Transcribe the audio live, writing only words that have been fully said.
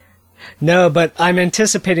No, but I'm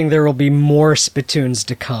anticipating there will be more spittoons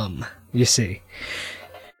to come, you see.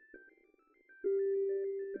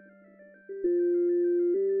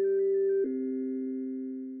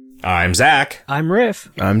 I'm Zach. I'm Riff.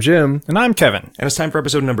 I'm Jim. And I'm Kevin. And it's time for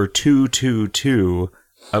episode number 222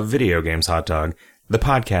 of Video Games Hot Dog, the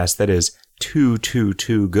podcast that is too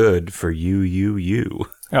good for you.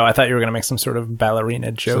 Oh, I thought you were going to make some sort of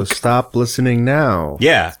ballerina joke. So stop listening now.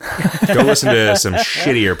 Yeah. Go listen to some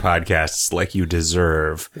shittier podcasts like you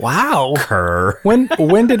deserve. Wow. Kerr. When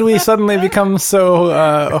did we suddenly become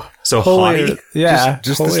so So holier? haughty. Yeah.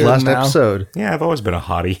 Just this holier last now. episode. Yeah, I've always been a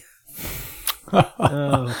hottie.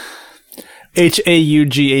 Oh.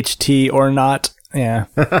 HAUGHT or not. Yeah.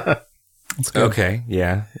 That's good. Okay,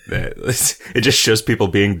 yeah. It just shows people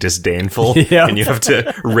being disdainful, Yeah. and you have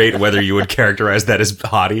to rate whether you would characterize that as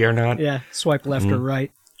hottie or not. Yeah, swipe left or right.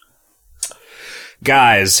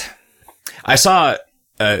 Guys, I saw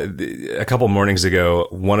a couple mornings ago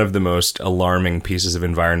one of the most alarming pieces of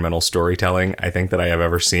environmental storytelling I think that I have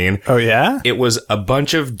ever seen. Oh, yeah? It was a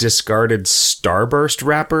bunch of discarded Starburst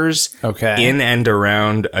wrappers Okay. in and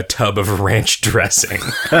around a tub of ranch dressing.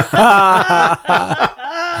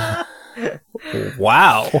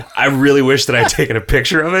 Wow. I really wish that I'd taken a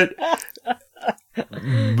picture of it.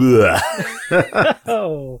 Blech.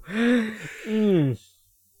 Oh.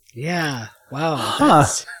 Yeah. Wow. Huh.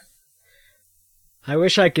 that's- I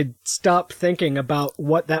wish I could stop thinking about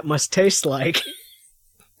what that must taste like.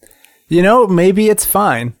 You know, maybe it's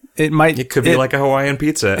fine. It might. It could be like a Hawaiian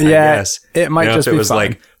pizza, I Yeah, guess. it might You know, just if it be was fine.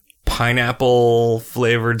 like pineapple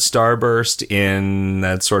flavored Starburst in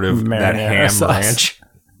that sort of that Marinara ham sauce. ranch.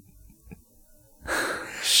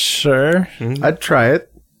 Sure. I'd try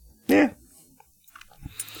it. Yeah.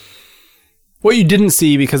 What you didn't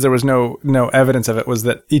see, because there was no evidence of it, was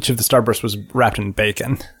that each of the Starbursts was wrapped in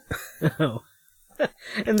bacon. Oh.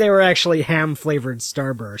 And they were actually ham-flavored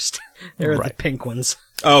Starburst. They were the Right. pink ones.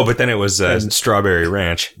 Oh, but then it was strawberry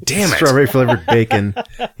ranch. Damn it. Strawberry flavored bacon.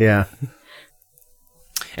 Yeah.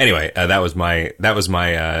 Anyway, that was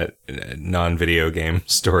my non-video game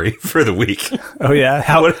story for the week. Oh yeah,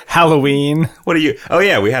 Halloween. What are you? Oh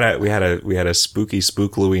yeah, we had a spooky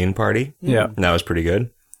Spookloween party. Yeah. And that was pretty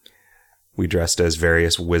good. We dressed as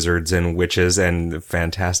various wizards and witches and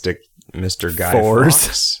fantastic Mr. Guy Fours.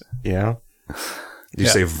 Fawkes. Yeah. Did you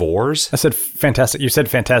Yeah. say Vores? I said fantastic. You said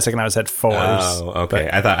fantastic, and I said fours. Oh, okay.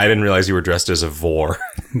 I didn't realize you were dressed as a vor.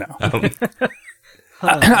 No.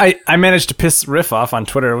 I managed to piss Riff off on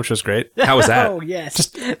Twitter, which was great. How was that? Oh, yes.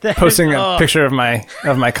 Just That- Posting a oh. picture of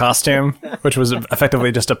my costume, which was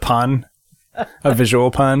effectively just a pun, a visual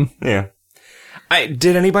pun. Yeah.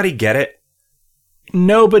 Did anybody get it?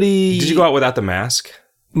 Nobody. Did you go out without the mask?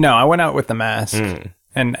 No, I went out with the mask,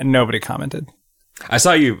 and nobody commented. I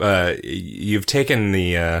saw you. You've taken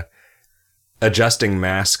the adjusting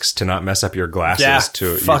masks to not mess up your glasses. Yeah,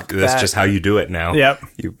 fuck that's that. just how you do it now. Yep.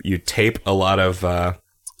 You tape a lot of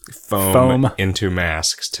foam into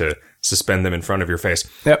masks to suspend them in front of your face.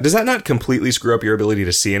 Yep. Does that not completely screw up your ability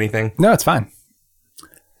to see anything? No, it's fine.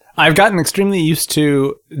 I've gotten extremely used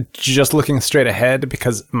to just looking straight ahead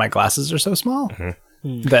because my glasses are so small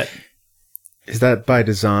that Is that by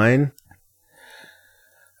design?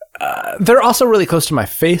 they're also really close to my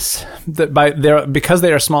face. Because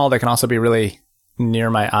they are small, they can also be really near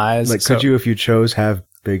my eyes. Like, So could you, if you chose, have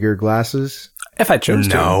bigger glasses? if I chose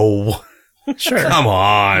No. to? Sure. Come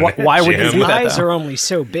on. Why would you Jim. do that, Eyes though? are only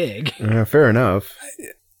so big. Fair enough.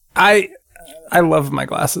 I love my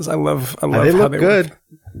glasses. I love They how look they good. work.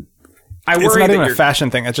 I It's worry not that even a you're-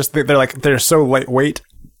 fashion thing. It's just they're so lightweight.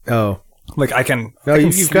 Oh. Like I can. No, I can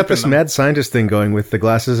you've sleep got in this them. mad scientist thing going with the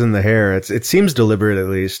glasses and the hair. It seems deliberate, at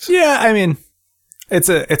least. Yeah, I mean, I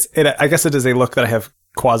guess it is a look that I have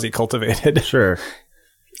quasi cultivated. Sure.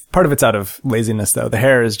 Part of it's out of laziness, though. The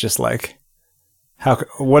hair is just like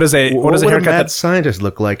what does a What would a haircut mad that? scientist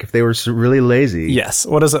look like if they were really lazy? Yes.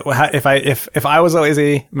 What is it? If I was a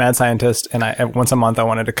lazy mad scientist and once a month I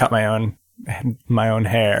wanted to cut my own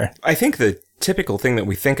hair. I think the typical thing that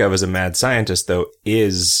we think of as a mad scientist, though,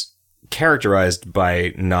 is characterized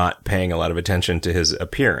by not paying a lot of attention to his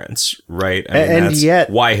appearance, right? I mean, And that's yet-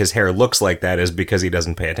 why his hair looks like that is because he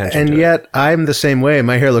doesn't pay attention And to it. yet, I'm the same way.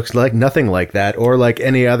 My hair looks like nothing like that, or like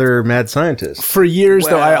any other mad scientist. For years,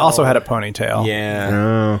 though, I Well, also had a ponytail. Yeah.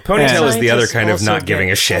 Oh, Ponytail is the other Scientists kind of also not giving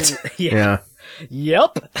get- a shit. Yeah. yeah.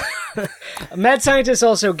 Yep. Mad scientists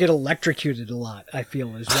also get electrocuted a lot, I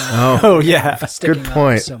feel, as well. Oh yeah. Sticking good out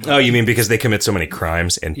point. so much. Oh, you mean because they commit so many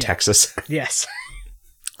crimes in Texas? Yes.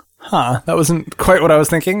 Huh. That wasn't quite what I was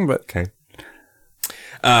thinking, but Okay.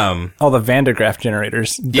 all the Van de Graaff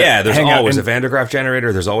generators. that Yeah, there's hang out always a in Van de Graaff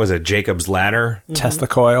generator. There's always a Jacob's ladder. Tesla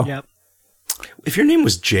coil. Yep. If your name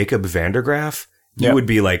was Jacob Vandergraff, you Yep. would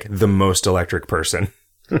be like the most electric person.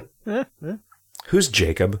 Who's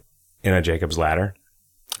Jacob in a Jacob's Ladder?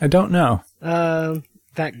 I don't know.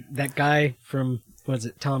 That guy from, was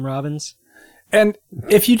it Tom Robbins? And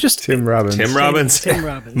if you just Tim Robbins. Tim Robbins? Tim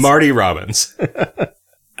Robbins. Marty Robbins.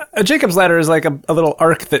 a Jacob's Ladder is like a little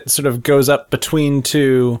arc that sort of goes up between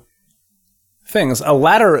two things. A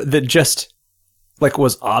ladder that just like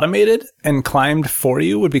was automated and climbed for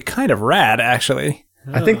you would be kind of rad, actually.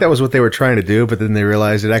 I think that was what they were trying to do, but then they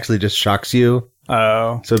realized it actually just shocks you.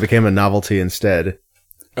 Oh, So it became a novelty instead.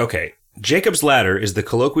 Okay. Jacob's Ladder is the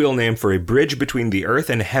colloquial name for a bridge between the earth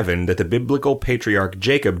and heaven that the biblical patriarch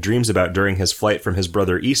Jacob dreams about during his flight from his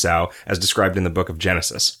brother Esau, as described in the book of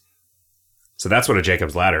Genesis. So that's what a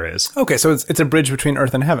Jacob's Ladder is. okay. So it's a bridge between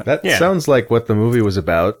earth and heaven. That Yeah. sounds like what the movie was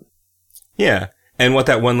about. Yeah. And what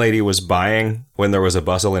that one lady was buying when there was a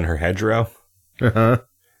bustle in her hedgerow. Uh-huh.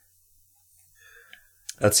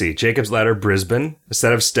 Let's see. Jacob's Ladder, Brisbane. A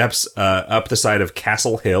set of steps up the side of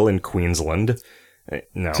Castle Hill in Queensland.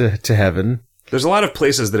 No. To heaven. There's a lot of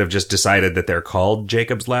places that have just decided that they're called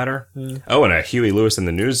Jacob's Ladder. Oh, and a Huey Lewis and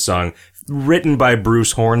the News song written by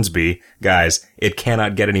Bruce Hornsby. Guys, it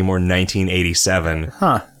cannot get any more 1987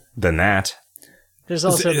 than that. There's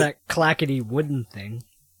also that clackety wooden thing.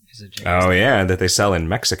 Is a Jacob's Oh, yeah, that they sell in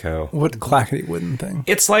Mexico. What clackety wooden thing?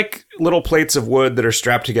 It's like little plates of wood that are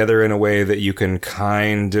strapped together in a way that you can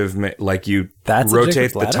kind of, like you That's a rotate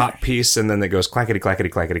Jacob's the Ladder? top piece and then it goes clackety, clackety,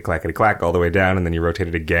 clackety, clackety, clack all the way down and then you rotate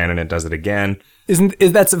it again and it does it again.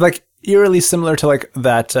 Is that's like eerily similar to like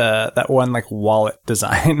that one like wallet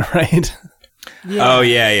design, right? Oh,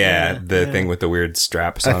 yeah. The thing with the weird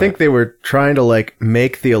straps on I think they were trying to like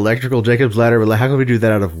make the electrical Jacob's Ladder, but like, how can we do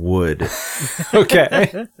that out of wood?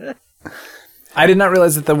 Okay. I did not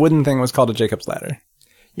realize that the wooden thing was called a Jacob's Ladder.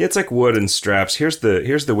 Yeah, it's like wood and straps. Here's the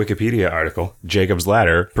Wikipedia article. Jacob's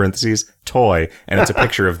Ladder, parentheses, toy, and it's a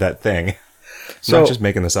picture of that thing. So- Not just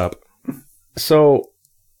making this up. So,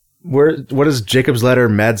 what does Jacob's Ladder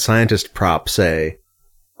mad scientist prop say?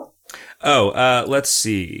 Oh, let's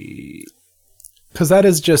see. Because that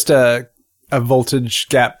is just a voltage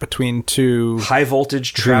gap between two. High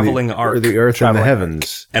voltage traveling Or arc. the earth and the Traveling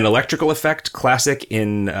heavens. An electrical effect classic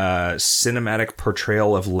in cinematic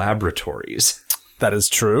portrayal of laboratories. That is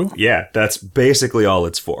true. Yeah, that's basically all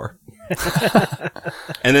it's for.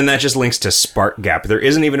 And then that just links to Spark Gap. There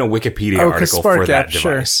isn't even a Wikipedia article for that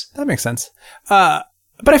device. Sure. That makes sense. But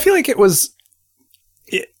I feel like it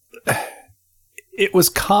was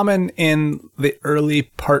common in the early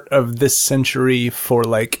part of this century for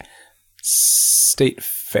like state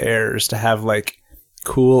fairs to have like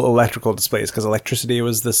cool electrical displays because electricity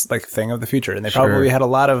was this like thing of the future, and they probably had a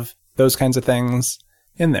lot of those kinds of things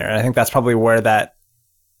in there. And I think that's probably where that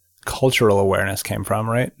cultural awareness came from,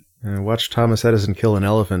 right? Watch Thomas Edison kill an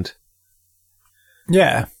elephant.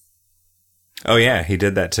 Yeah, Oh yeah, he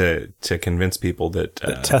did that to convince people that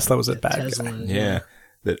Tesla was a bad Tesla. guy. yeah,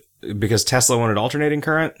 that because Tesla wanted alternating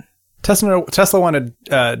current. Tesla wanted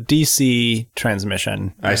DC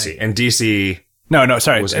transmission. I see. And DC No,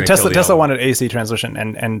 sorry. was gonna kill the Tesla elephant. wanted AC transmission,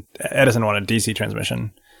 and Edison wanted DC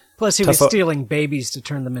transmission. Plus, he Tesla- was stealing babies to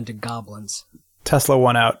turn them into goblins. Tesla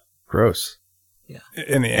won out Gross.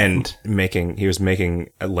 in the end. and he was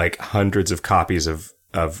making like hundreds of copies of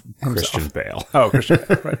Christian Bale. Oh, Christian.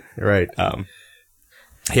 Right. Right.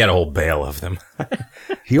 He had a whole bale of them.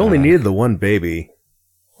 He only needed the one baby.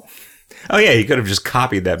 Oh yeah, he could have just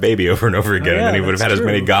copied that baby over and over again, and then he would have had that's as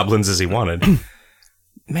many true. goblins as he wanted.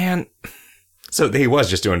 Man, so he was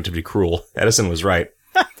just doing it to be cruel. Edison was right.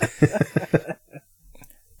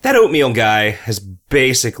 That oatmeal guy has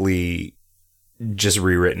basically just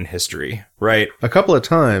rewritten history, right? A couple of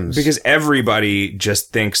times. Because everybody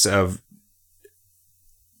just thinks of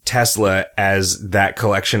Tesla as that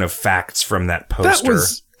collection of facts from that poster.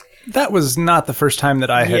 That was not the first time that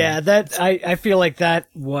I had. Yeah, I feel like that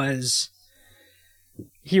was...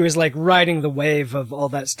 He was like riding the wave of all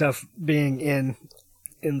that stuff being in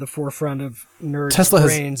the forefront of nerds' Tesla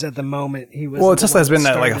has- brains at the moment. He was Well, the Tesla one has been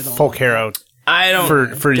that that like a started all folk of hero I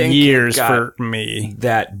don't for think years it got for me.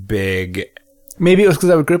 that big. Maybe it was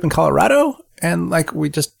because I grew up in Colorado and like we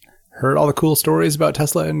just heard all the cool stories about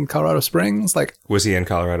Tesla in Colorado Springs. Like, Was he in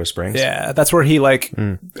Colorado Springs? yeah, that's where he like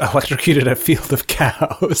electrocuted a field of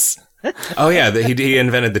cows. Oh yeah, he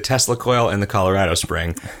invented the Tesla coil and the Colorado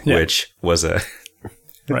spring, Yeah. which was a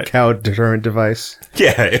Right. Cow deterrent device.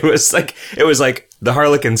 yeah. It was like the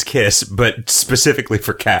Harlequin's kiss, but specifically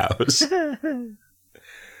for cows.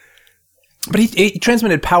 But he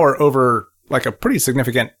transmitted power over like a pretty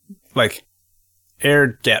significant like air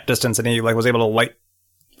gap distance, and he like was able to light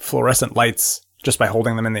fluorescent lights just by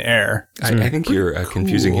holding them in the air. I think you're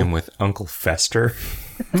confusing him with Uncle Fester.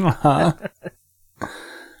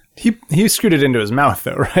 He screwed it into his mouth,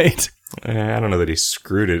 though, right? I don't know that he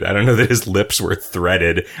screwed it. I don't know that his lips were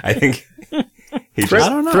threaded. I think he just... I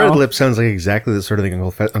don't know. Thread lip sounds like exactly the sort of thing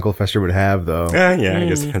Uncle Fester would have, though. yeah,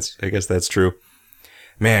 I guess that's true.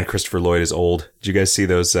 Man, Christopher Lloyd is old. Did you guys see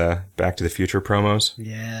those Back to the Future promos?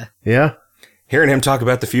 Yeah. Yeah. Hearing him talk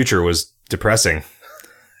about the future was depressing.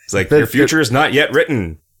 It's like, your future is not yet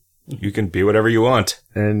written. You can be whatever you want.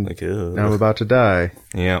 And Like, now I'm about to die.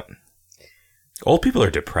 yeah. Old people are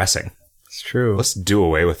depressing. It's true. Let's do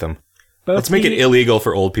away with them. Both Let's make it he- illegal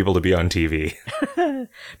for old people to be on TV.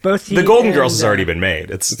 Both he The Golden and, Girls has already been made.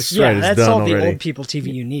 It's Yeah, right, it's that's done all the already. old people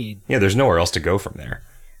TV you need. yeah, there's nowhere else to go from there.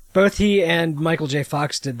 Both he and Michael J.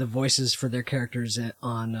 Fox did the voices for their characters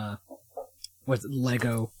on what's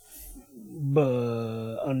Lego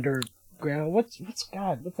Underground. What's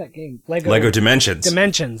that game? Lego Dimensions.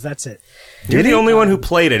 Dimensions. That's it. You're the only one who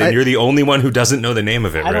played it, and you're the only one who doesn't know the name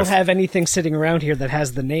of it, I don't Riff. have anything sitting around here that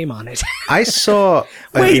has the name on it. I saw...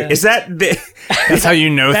 Wait, is that... That's how you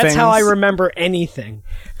know That's things. how I remember anything.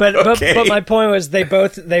 But Okay. but my point was they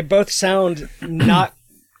both sound not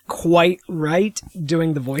quite right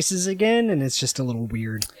doing the voices again, and it's just a little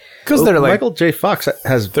weird. Because they're like Michael J. Fox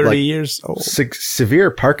has 30 like, years old.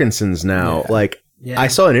 severe Parkinson's now. Like, Yeah. I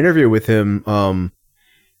saw an interview with him.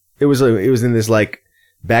 It was in this like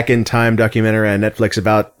back in time documentary on Netflix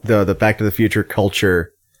about the Back to the Future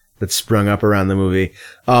culture that sprung up around the movie.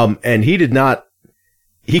 And he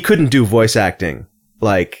couldn't do voice acting.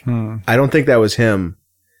 Like, I don't think that was him.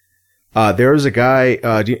 There was a guy,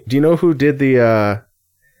 do you know who did the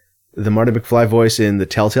Marty McFly voice in the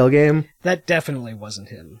Telltale game? That definitely wasn't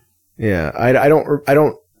him. Yeah. I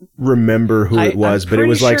don't remember who it was, but it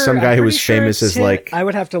was like some guy who was famous as like, I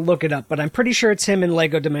would have to look it up, but I'm pretty sure it's him in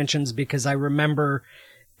Lego Dimensions because I remember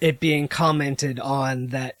it being commented on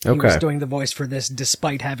that he was Okay. doing the voice for this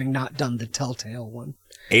despite having not done the Telltale one.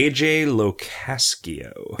 AJ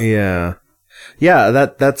Locascio. yeah.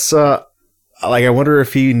 That's like, I wonder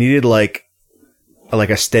if he needed like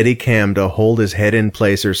a steady cam to hold his head in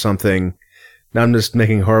place or something. Now I'm just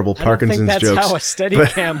making horrible I don't think Parkinson's that's jokes. how a steady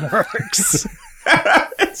cam works.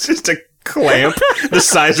 It's just a clamp the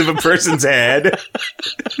size of a person's head.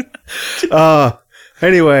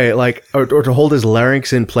 Anyway, like, or to hold his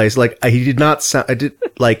larynx in place, like, he did not sound,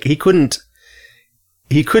 he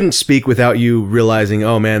couldn't speak without you realizing,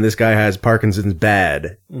 oh man, this guy has Parkinson's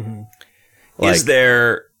bad. Is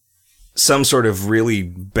there some sort of really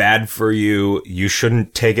bad for you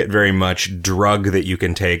shouldn't take it very much drug that you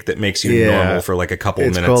can take that makes you Yeah. normal for like a couple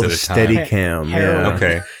It's minutes called at a a steady time? cam. Heroin. Yeah.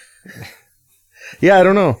 Okay. Yeah, I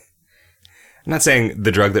don't know. I'm not saying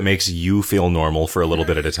the drug that makes you feel normal for a little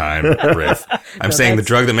bit at a time, Riff. I'm saying the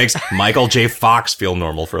drug that makes Michael J. Fox feel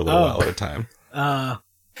normal for a little while at a time.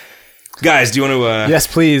 Guys, do you want to Yes,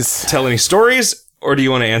 please. tell any stories, or do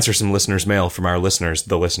you want to answer some listeners' mail from our listeners,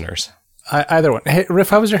 the listeners? Either one. Hey, Riff,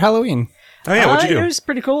 how was your Halloween? Oh yeah, what'd you It do? was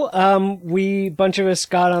pretty cool. Bunch of us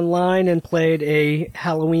got online and played a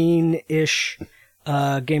Halloween-ish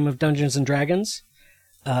game of Dungeons and Dragons.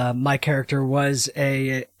 My character was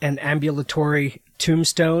an ambulatory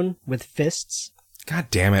tombstone with fists. God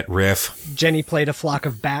damn it, Riff. Jenny played a flock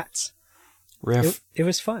of bats. Riff. It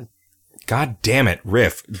was fun. God damn it,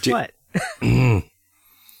 Riff. What?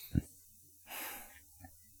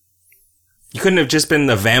 You couldn't have just been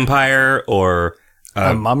the vampire or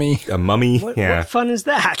A mummy? a mummy. What Yeah. fun is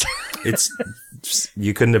that? It's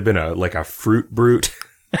you couldn't have been a fruit brute.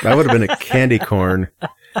 That would have been a candy corn.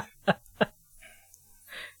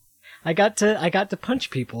 I got to punch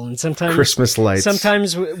people, and sometimes Christmas lights.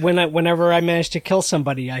 Sometimes whenever I managed to kill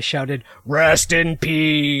somebody, I shouted "Rest in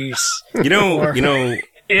peace" You know in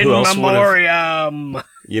who else would have, memoriam.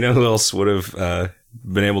 you know who else would have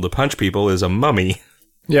been able to punch people is a mummy.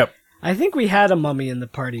 Yep. I think we had a mummy in the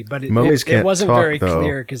party, but Mummies it can't wasn't talk, very though.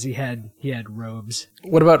 clear because he had robes.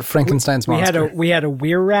 What about Frankenstein's We monster? had a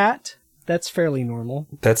weir rat. That's fairly normal.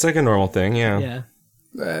 That's like a normal thing, yeah.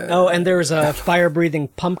 Yeah. Oh, and there was a fire-breathing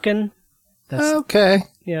pumpkin. That's Okay.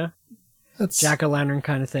 yeah, That's jack-o'-lantern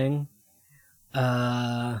kind of thing.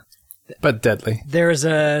 but deadly. There's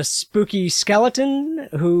a spooky skeleton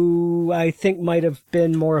who I think might have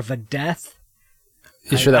been more of a death.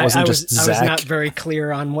 You sure that wasn't just I Zach? was not very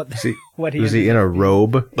clear on what what he Was he ended in a up being.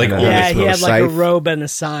 robe? Like, And only Yeah, he throw had like a scythe? robe and a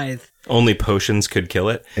scythe. Only potions could kill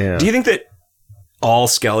it. Yeah. Do you think that all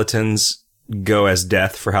skeletons go as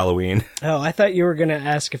death for Halloween? Oh, I thought you were going to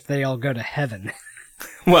ask if they all go to heaven.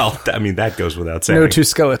 Well, I mean, that goes without saying. No two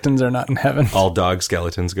skeletons are not in heaven. All dog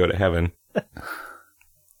skeletons go to heaven.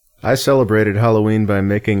 I celebrated Halloween by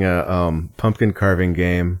making a pumpkin carving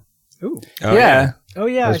game. Ooh. Oh, yeah. Oh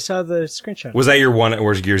yeah, I saw the screenshot. Was that your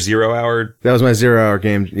your 0 hour? That was my 0 hour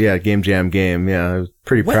game. Yeah, game jam game. Yeah, I was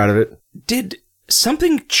pretty proud of it. Did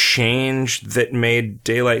something change that made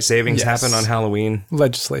daylight savings Yes. happen on Halloween?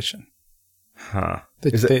 Legislation. Huh.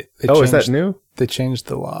 Is They is that changed- new? They changed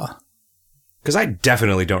the law. Because I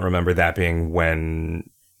definitely don't remember that being when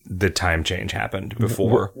the time change happened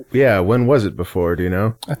before. Yeah, when was it before? Do you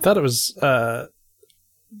know? I thought it was. I'll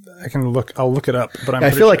look it up. But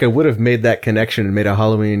I feel like I would have made that connection and made a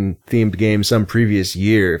Halloween themed game some previous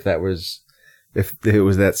year if it was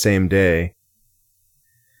that same day.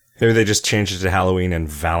 Maybe they just changed it to Halloween and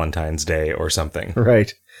Valentine's Day or something.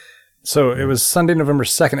 Right. So it was Sunday, November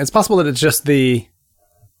 2nd. It's possible that it's just the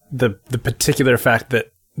particular fact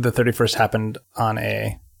that the 31st happened on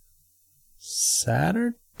a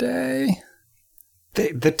Saturday.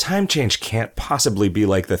 The time change can't possibly be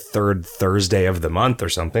like the third Thursday of the month or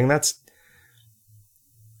something.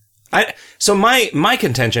 So my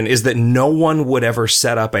contention is that no one would ever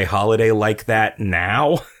set up a holiday like that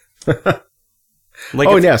now.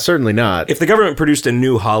 Like Yeah, certainly not. if the government produced a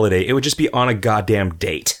new holiday, it would just be on a goddamn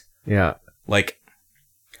date. Yeah. Like,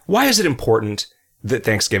 why is it important that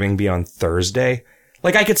Thanksgiving be on Thursday?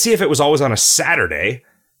 Like, I could see if it was always on a Saturday,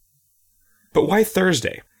 but why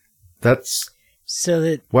Thursday? That's So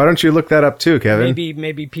that why don't you look that up too, Kevin?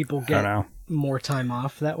 maybe people I don't get know. more time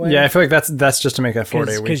off that way. Yeah, I feel like that's just to make a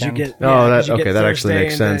 4-day because weekend. you get Oh, that- 'cause you get okay, that actually Thursday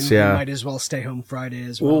makes and then sense, yeah. you might as well stay home Friday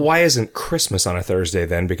as well. Well, why isn't Christmas on a Thursday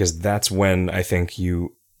then? Because that's when I think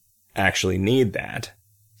you actually need that.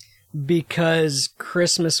 Because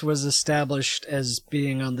Christmas was established as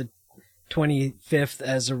being on the 25th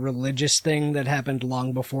as a religious thing that happened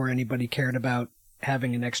long before anybody cared about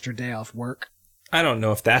having an extra day off work. I don't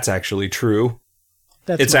know if that's actually true.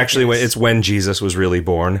 That's It's my actually guess. when Jesus was really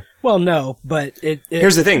born. Well, no, but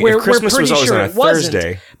Here's the thing, if we're Christmas was pretty always sure on a it wasn't,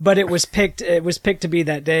 Thursday- but it was picked to be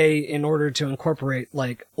that day in order to incorporate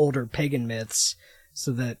like older pagan myths,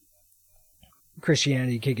 so that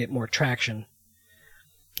Christianity could get more traction.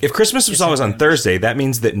 If Christmas was always on Thursday, that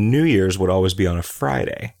means that New Year's would always be on a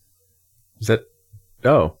Friday. Is that?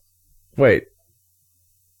 Oh, wait.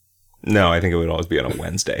 No, I think it would always be on a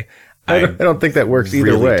Wednesday. I don't think that works either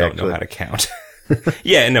really way. don't know actually. how to count.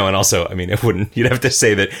 Yeah, no, and also, I mean, it wouldn't. You'd have to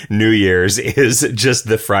say that New Year's is just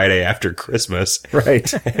the Friday after Christmas,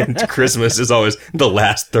 Right. and Christmas is always the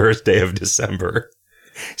last Thursday of December.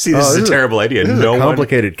 See, this Oh, is this a is terrible idea. this is a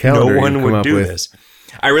complicated calendar No one you've come would up do with. this.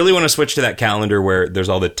 I really want to switch to that calendar where there's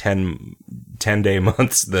all the 10-day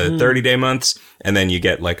months, the 30-day months, and then you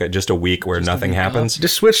get like just a week where nothing happens.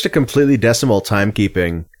 Just switch to completely decimal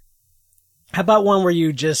timekeeping. How about one where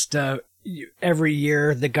you just every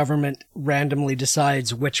year the government randomly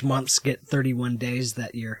decides which months get 31 days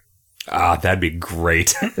that year? Ah, that'd be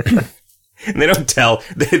great. And they don't tell.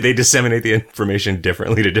 They disseminate the information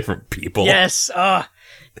differently to different people. Yes,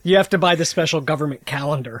 you have to buy the special government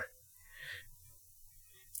calendar.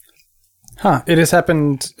 Huh. It has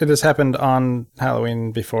happened on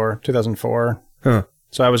Halloween before, 2004. Huh.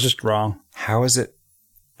 So I was just wrong. How is it?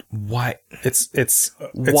 Why? It's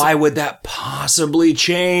Why would that possibly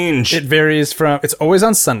change? it varies from it's always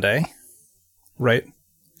on Sunday, right?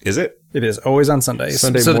 Is it? It is always on Sunday.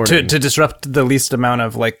 Sunday so morning. to disrupt the least amount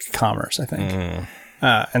of like commerce, I think.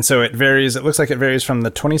 And so it varies. It looks like it varies from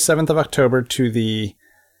the 27th of October to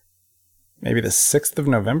maybe the 6th of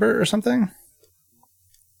November or something.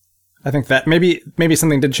 I think that maybe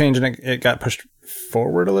something did change and it got pushed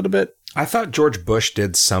forward a little bit. I thought George Bush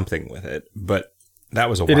did something with it, but that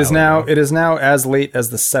was a while It is now ago. it is now as late as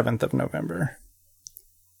the 7th of November.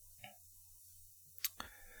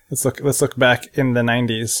 Let's look back in the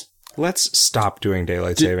 90s. Let's stop doing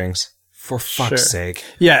daylight savings. For fuck's Sure. sake.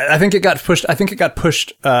 Yeah, I think it got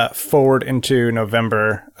pushed forward into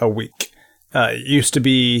November a week. It used to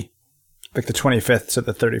be like the 25th to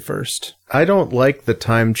the 31st. I don't like the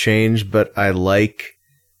time change, but I like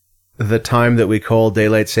the time that we call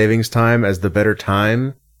daylight savings time as the better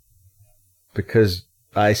time because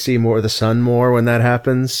I see the sun more when that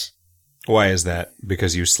happens. Why is that?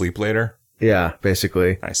 Because you sleep later? Yeah,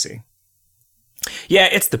 basically. I see. Yeah,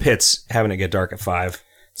 it's the pits having it get dark at 5.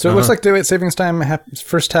 So it looks like daylight savings time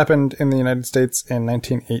first happened in the United States in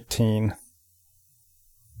 1918.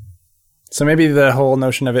 So maybe the whole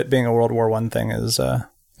notion of it being a World War I thing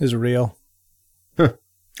is real. I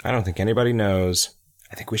don't think anybody knows.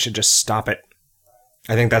 I think we should just stop it.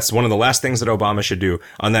 I think that's one of the last things that Obama should do.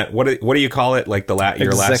 On that, what do you call it? Like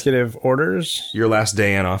Executive orders? your last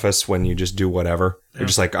day in office when you just do whatever. You're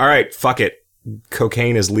just like, all right, fuck it.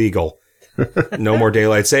 Cocaine is legal. No more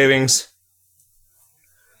daylight savings.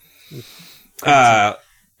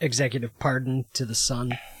 Executive pardon to the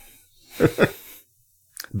sun.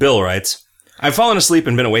 Bill writes, I've fallen asleep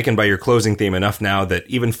and been awakened by your closing theme enough now that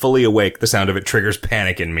even fully awake, the sound of it triggers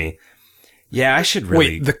panic in me. Yeah, I should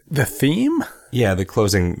really... Wait, the theme? Yeah, the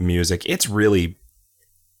closing music. It's really...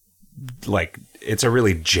 it's a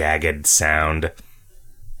really jagged sound.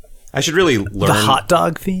 I should really learn... The hot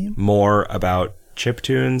dog theme? More about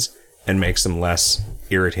chiptunes and make some less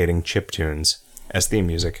irritating chiptunes as theme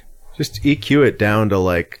music. Just EQ it down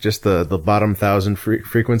to just the bottom 1,000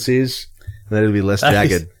 frequencies, and then it'll be less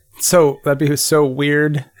jagged. So that'd be so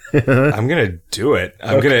weird. I'm gonna do it.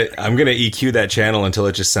 I'm gonna EQ that channel until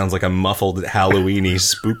it just sounds like a muffled Halloweeny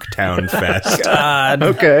Spooktown fest. God.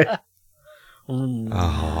 Okay.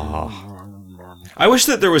 I wish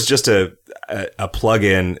that there was just a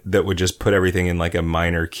plug-in that would just put everything in a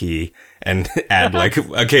minor key and add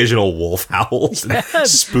occasional wolf howls and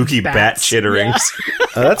spooky bat chitterings.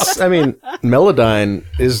 Melodyne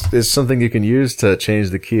is something you can use to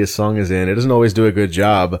change the key a song is in. It doesn't always do a good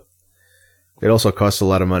job. It also costs a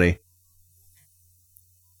lot of money.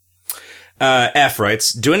 F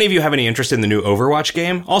writes, do any of you have any interest in the new Overwatch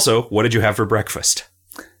game? Also, what did you have for breakfast?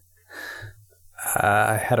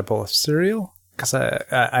 I had a bowl of cereal because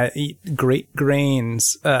I eat Great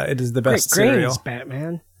Grains. It is the best Great cereal. Grains,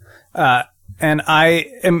 Batman. And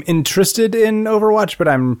I am interested in Overwatch, but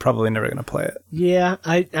I'm probably never going to play it. Yeah,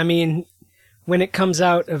 I mean, when it comes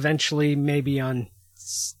out eventually, maybe on...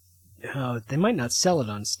 Oh, they might not sell it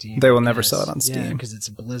on Steam. They will never sell it on Steam. Yeah, because it's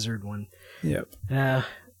a Blizzard one. Yep.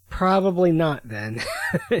 Probably not then.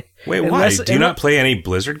 Wait, why? Do you not play any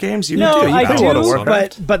Blizzard games? No, do. I do,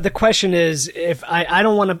 but the question is, if I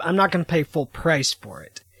don't want to, I'm not going to pay full price for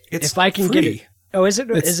it. It's if I can free. get it. Oh, is it?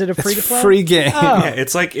 Is it a free to play? Free game. Oh. Yeah,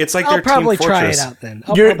 it's like I'll their probably Team try Fortress. it out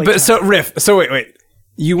then. So wait.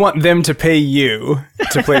 You want them to pay you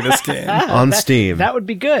to play this game on Steam? That would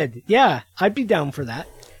be good. Yeah, I'd be down for that.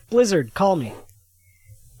 Blizzard, call me.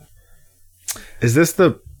 Is this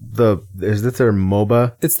their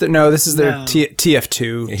MOBA? This is their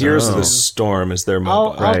TF2. Here's the Storm is their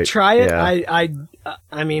mobile. I'll Right, try it. yeah.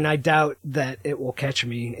 I mean, I doubt that it will catch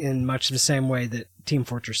me in much the same way that Team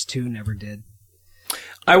Fortress 2 never did.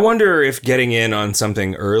 I wonder if getting in on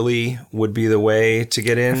something early would be the way to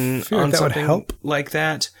get in feel like on that would something help. like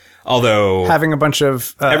that. Although Having a bunch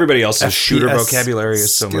of everybody else's FPS shooter vocabulary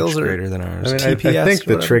is so much skills or- greater than ours. I TPS, think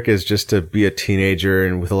the whatever. trick is just to be a teenager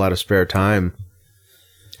and with a lot of spare time.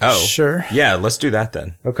 Oh, Sure. Yeah, let's do that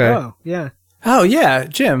then. Okay. Oh, yeah. Oh yeah,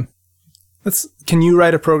 Jim. Can you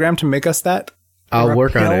write a program to make us that? I'll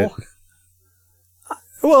work on it. Rappel?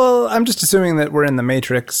 Well, I'm just assuming that we're in the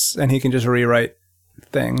Matrix and he can just rewrite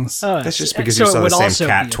things. Oh, That's just so because you saw it the would same also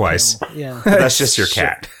cat be a twice. pill. Yeah. That's just your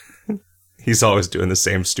cat. He's always doing the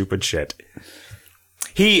same stupid shit.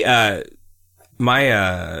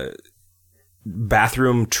 My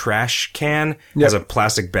bathroom trash can has a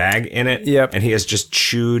plastic bag in it. Yep. And he has just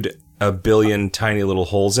chewed a billion tiny little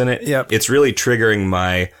holes in it. Yep. It's really triggering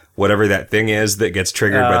my whatever that thing is that gets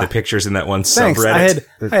triggered by the pictures in that one Thanks. subreddit.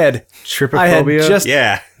 Trypophobia?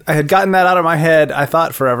 Yeah. I had gotten that out of my head, I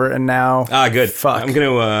thought forever, and now Good. Fuck. I'm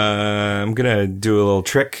gonna do a little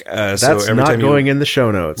trick. That's so every not time going you in the show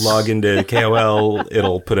notes. log into KOL,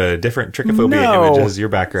 it'll put a different trichophobia No. image as your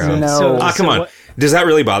background. No. Come on. Does that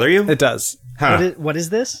really bother you? it does. Huh. What is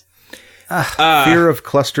this? Fear of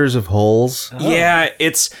clusters of holes. Yeah,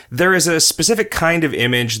 there is a specific kind of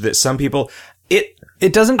image that some people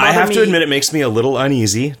It doesn't bother I have me. to admit it makes me a little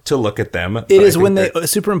uneasy to look at them. It is when they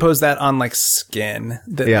superimpose that on like skin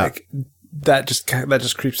that Yeah. that just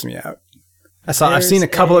creeps me out. I've seen a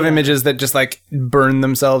couple of images that just like burn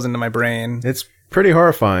themselves into my brain. It's pretty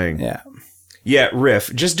horrifying. Yeah. Yeah,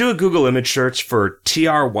 Riff, just do a Google image search for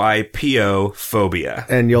TRYPO phobia.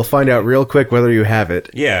 And you'll find out real quick whether you have it.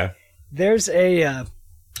 Yeah. There's a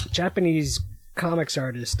Japanese comics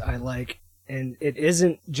artist I like, and it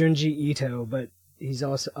isn't Junji Ito, but he's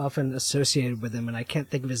also often associated with him, and I can't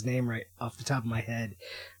think of his name right off the top of my head.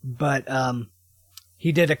 But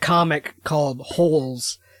he did a comic called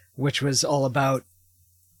Holes, which was all about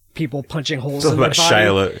people punching holes It's in about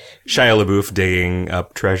their body. Shia LaBeouf digging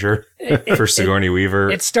up treasure for Sigourney Weaver.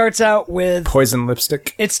 It starts out with Poison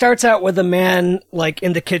lipstick. It starts out with a man, like,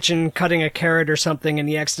 in the kitchen cutting a carrot or something, and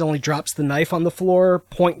he accidentally drops the knife on the floor,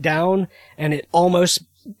 point down, and it almost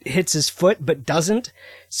hits his foot, but doesn't.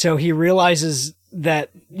 So he realizes that,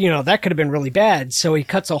 that could have been really bad. So he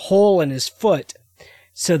cuts a hole in his foot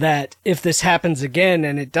so that if this happens again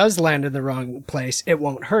and it does land in the wrong place, it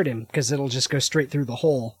won't hurt him because it'll just go straight through the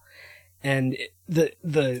hole. And it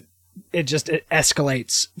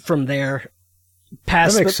escalates from there.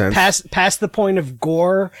 past That makes sense. past the point of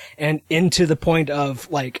gore and into the point of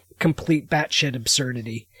like complete batshit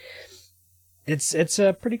absurdity. It's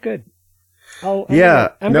pretty good. I'm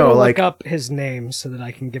gonna look like up his name so that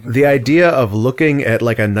I can give him the idea of looking at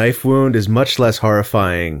like a knife wound is much less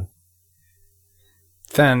horrifying.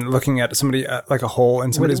 Then looking at somebody like a hole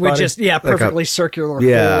in somebody's body. just perfectly circular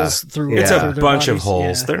Yeah. holes through. Yeah. It's through a their bunch of bodies.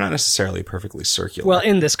 holes. Yeah. They're not necessarily perfectly circular. Well,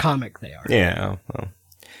 in this comic, they are. yeah.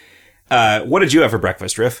 Well. What did you have for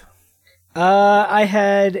breakfast, Riff? I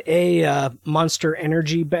had a Monster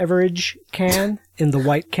Energy beverage can in the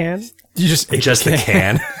white can. You just ate Just the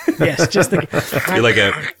can. Yes, just the. You're like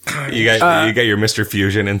you got your Mr.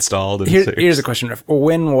 Fusion installed. And Here's a question, Riff.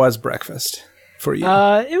 When was breakfast for you?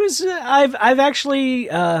 It was. I've actually.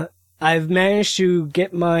 I've managed to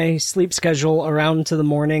get my sleep schedule around to the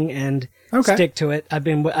morning and Okay. stick to it. I've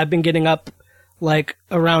been getting up like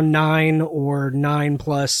around 9 or 9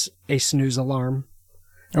 plus a snooze alarm.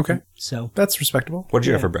 Okay. So That's respectable. what did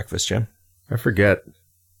you have for breakfast, Jim? I forget.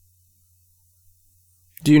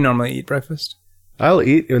 Do you normally eat breakfast? I'll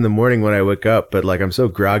eat in the morning when I wake up, but like I'm so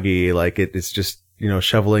groggy, like it's just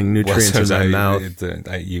shoveling nutrients in my mouth.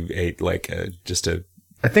 You ate like just a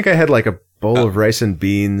I think I had like a bowl of rice and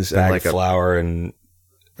beans and bag like of flour and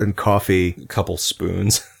and coffee. a couple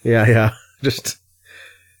spoons. Yeah. Just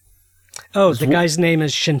the guy's name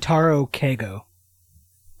is Shintaro Kago.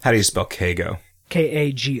 How do you spell Kago?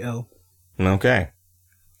 Kago. Okay.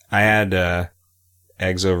 I had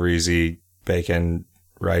eggs over easy, bacon,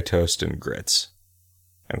 rye toast, and grits.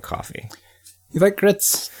 And coffee. You like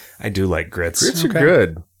grits? I do like grits. grits are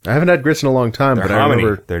good. I haven't had grits in a long time, They're but I hominy.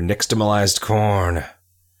 remember. They're nixtamalized corn.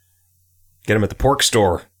 Get them at the pork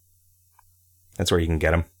store. That's where you can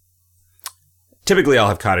get them. Typically, I'll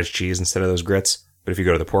have cottage cheese instead of those grits. But if you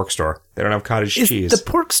go to the pork store, they don't have cottage Is cheese. the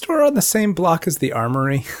pork store on the same block as the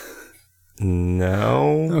armory?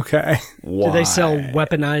 No. Okay. Why? Do they sell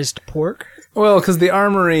weaponized pork? Well, because the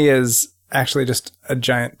armory is actually just a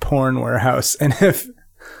giant porn warehouse, and if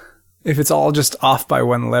it's all just off by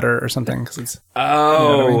one letter or something, because it's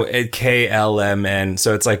Oh, KLMN.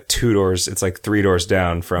 So it's like 2 doors. It's like 3 doors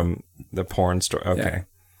down from the porn store. Okay.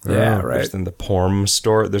 yeah, right. There's then the porn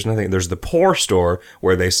store. There's nothing. There's the por store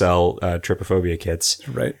where they sell trypophobia kits.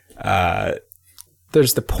 Right.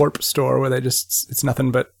 There's the porp store where it's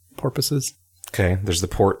nothing but porpoises. Okay. There's the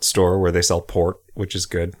port store where they sell port, which is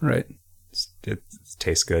good. Right. It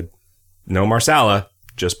tastes good. No marsala,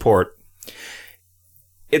 just port.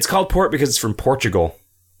 It's called port because it's from Portugal.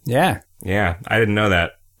 Yeah. Yeah, I didn't know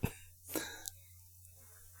that.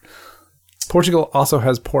 Portugal also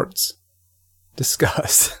has ports.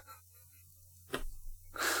 Discuss.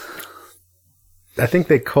 I think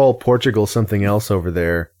they call Portugal something else over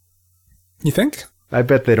there. You think? I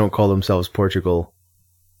bet they don't call themselves Portugal.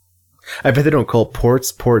 I bet they don't call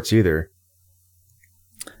ports either.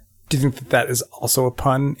 Do you think that is also a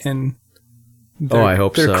pun in I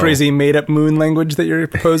hope their so. crazy made-up moon language that you're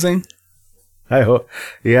proposing? I hope.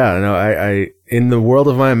 Yeah, no, I in the world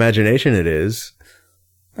of my imagination, it is.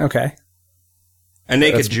 Okay. A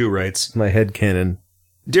Naked Jew writes, My headcanon.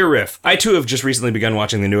 Dear Riff, I too have just recently begun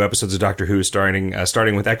watching the new episodes of Doctor Who starting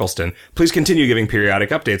with Eccleston. Please continue giving periodic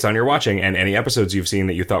updates on your watching and any episodes you've seen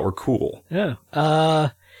that you thought were cool. Yeah.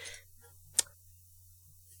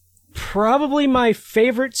 Probably my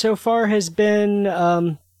favorite so far has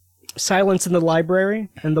been Silence in the Library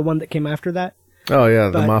and the one that came after that. Oh yeah,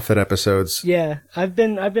 the But- Moffat episodes. Yeah, I've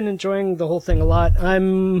been enjoying the whole thing a lot.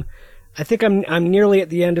 I think I'm nearly at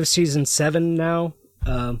the end of season 7 now.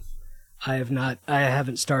 I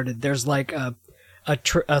haven't started. There's like a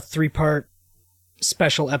 3-part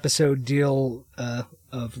special episode deal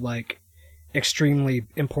of like extremely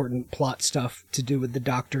important plot stuff to do with the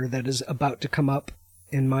Doctor that is about to come up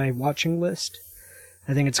in my watching list.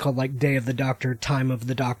 I think it's called like Day of the Doctor, Time of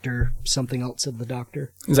the Doctor, something else of the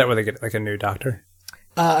Doctor. Is that where they get like a new doctor?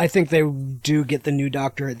 I think they do get the new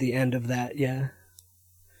Doctor at the end of that, yeah.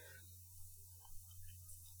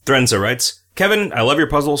 Threnza writes, Kevin, I love your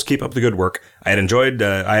puzzles. Keep up the good work. I have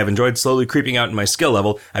enjoyed slowly creeping out in my skill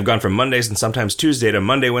level. I've gone from Mondays and sometimes Tuesday to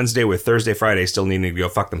Monday, Wednesday, with Thursday, Friday still needing to go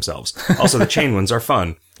fuck themselves. Also, the chain ones are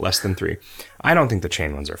fun. Less than 3. I don't think the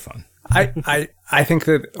chain ones are fun. I think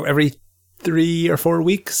that every 3 or 4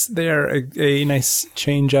 weeks they are a nice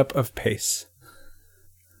change up of pace.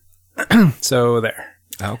 So there.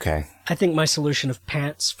 Okay. I think my solution of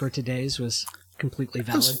pants for today's was completely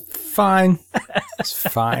valid. Fine. It's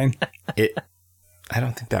fine. I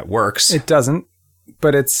don't think that works. It doesn't,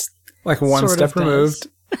 but it's like one Sort of step removed.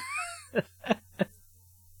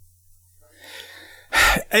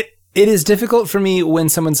 It is difficult for me when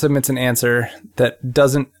someone submits an answer that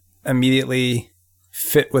doesn't immediately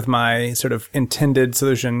fit with my sort of intended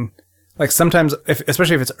solution. Like sometimes,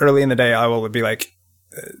 especially if it's early in the day, I will be like,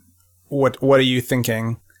 what are you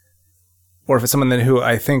thinking? Or if it's someone who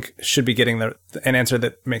I think should be getting an answer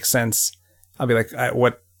that makes sense, I'll be like,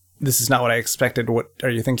 this is not what I expected. What are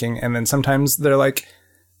you thinking? And then sometimes they're like,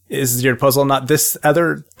 is your puzzle not this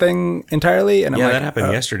other thing entirely? And I'm like, that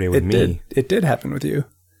happened yesterday with me. It did happen with you.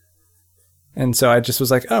 And so I just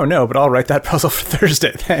was like, oh no, but I'll write that puzzle for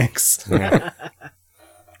Thursday. Thanks. Yeah.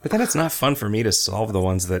 But then it's not fun for me to solve the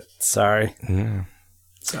ones that... Sorry. Yeah.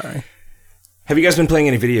 Sorry. Have you guys been playing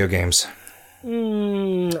any video games?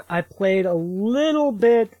 I played a little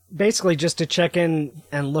bit, basically just to check in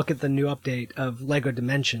and look at the new update of LEGO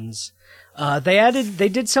Dimensions. They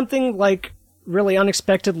did something like really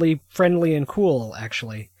unexpectedly friendly and cool,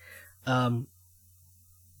 actually.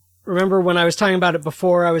 Remember when I was talking about it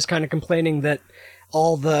before, I was kind of complaining that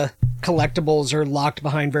all the collectibles are locked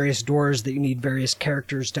behind various doors that you need various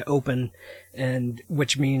characters to open, and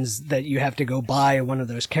which means that you have to go buy one of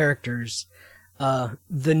those characters.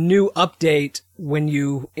 The new update, when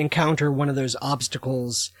you encounter one of those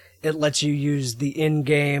obstacles, it lets you use the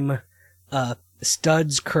in-game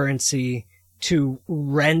studs currency to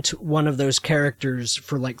rent one of those characters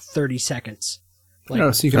for like 30 seconds.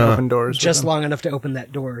 Like, so you can open doors. Just long enough to open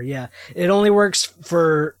that door, yeah. It only works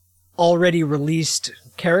for already released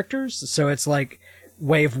characters, so it's like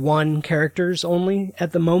wave 1 characters only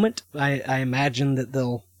at the moment. I imagine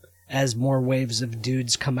that as more waves of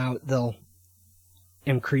dudes come out, they'll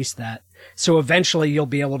increase that. So eventually you'll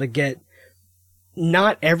be able to get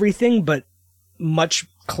not everything, but much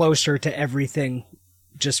closer to everything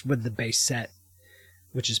just with the base set,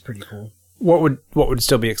 which is pretty cool. What would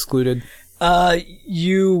still be excluded?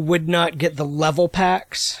 You would not get the level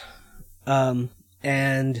packs,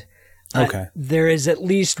 and there is at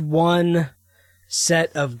least one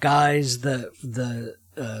set of guys, the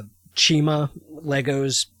Chima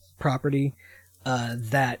Legos property,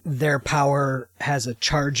 that their power has a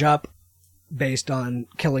charge up based on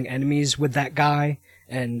killing enemies with that guy,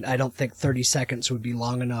 and I don't think 30 seconds would be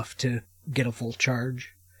long enough to get a full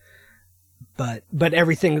charge. But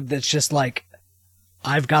everything that's just like,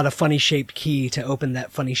 I've got a funny shaped key to open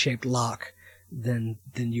that funny shaped lock, then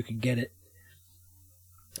you can get it.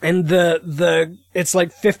 And it's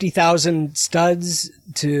like 50,000 studs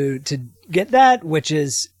to get that, which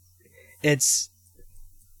is, it's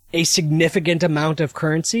a significant amount of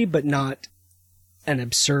currency, but not an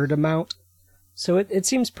absurd amount. So it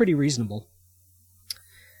seems pretty reasonable.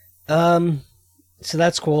 So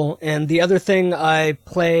that's cool. And the other thing I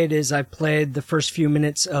played is I played the first few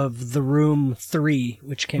minutes of The Room 3,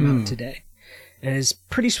 which came out today. And it's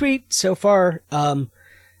pretty sweet so far.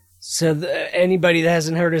 So anybody that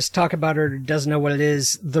hasn't heard us talk about it or doesn't know what it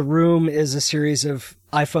is, The Room is a series of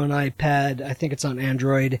iPhone, iPad, I think it's on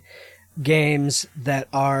Android, games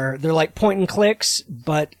that they're like point and clicks,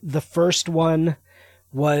 but the first one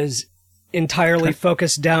was entirely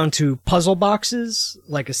focused down to puzzle boxes,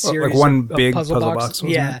 like a series like one of big puzzle box, boxes.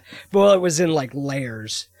 wasn't Yeah. it? Well, it was in like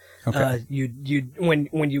layers. Okay.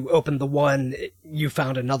 When you opened the one, you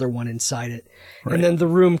found another one inside it. Right. And then The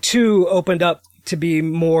Room 2 opened up to be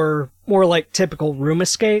more like typical room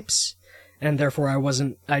escapes, and therefore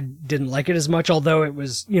I didn't like it as much, although it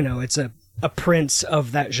was, it's a prince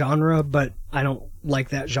of that genre, but I don't like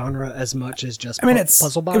that genre as much as just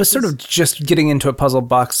puzzle boxes. It was sort of just getting into a puzzle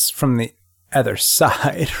box from the other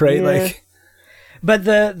side, right? Yeah. Like, but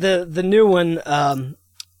the new one,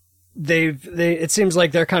 it seems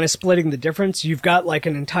like they're kind of splitting the difference. You've got like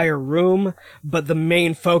an entire room, but the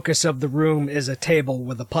main focus of the room is a table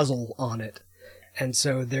with a puzzle on it. And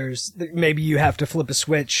so maybe you have to flip a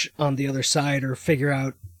switch on the other side or figure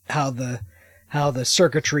out how the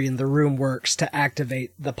circuitry in the room works to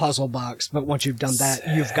activate the puzzle box. But once you've done that,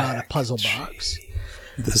 you've got a puzzle box.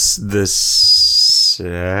 The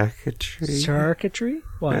circuitry? Circuitry?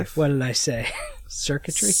 What did I say?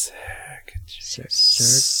 Circuitry? Circuitry.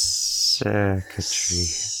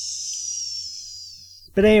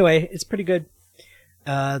 But anyway, it's pretty good.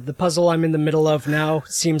 The puzzle I'm in the middle of now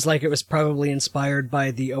seems like it was probably inspired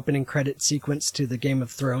by the opening credit sequence to the Game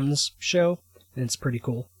of Thrones show, and it's pretty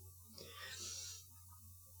cool.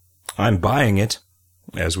 I'm buying it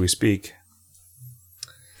as we speak.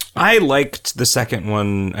 I liked the second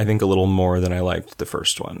one, I think, a little more than I liked the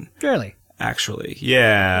first one. Really? Actually,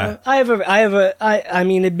 yeah. I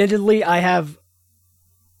mean, admittedly, I have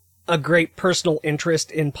a great personal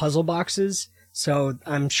interest in puzzle boxes, so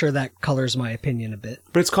I'm sure that colors my opinion a bit.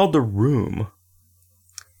 But it's called The Room.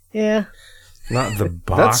 Yeah. Not the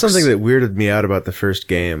box. That's something that weirded me out about the first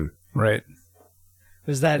game. right.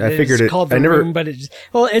 Was that I figured it's it- called the I never- room? But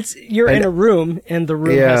you're in a room and the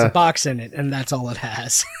room Yeah. has a box in it, and that's all it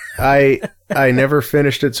has. I never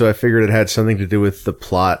finished it, so I figured it had something to do with the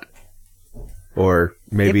plot, or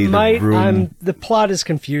maybe it might. the room The plot is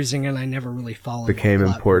confusing, and I never really followed. the became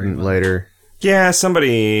plot important very well. later. Yeah,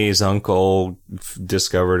 somebody's uncle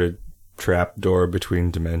discovered a trap door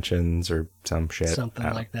between dimensions or some shit. Something I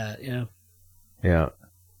don't- like that. Yeah. Yeah.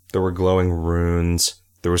 There were glowing runes.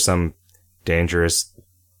 There was some dangerous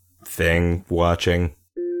thing watching.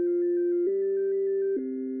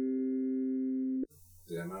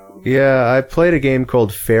 Yeah, I played a game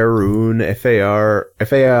called Faerun,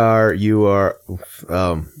 F-A-R-U-R,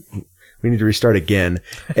 we need to restart again,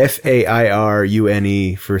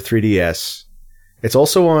 Fairune for 3DS. It's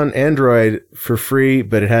also on Android for free,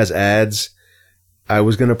 but it has ads. I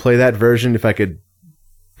was going to play that version if I could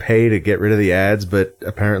pay to get rid of the ads, but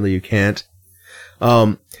apparently you can't.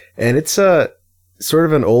 And it's sort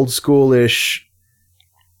of an old schoolish,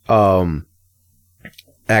 action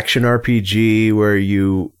RPG where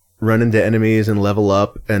you run into enemies and level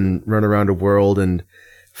up and run around a world and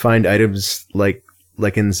find items like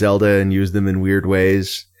in Zelda and use them in weird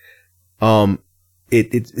ways.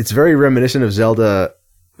 It's very reminiscent of Zelda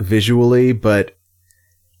visually, but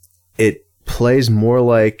it plays more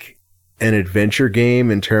like an adventure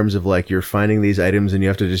game in terms of like you're finding these items and you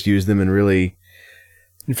have to just use them in really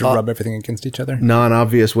You have to rub everything against each other.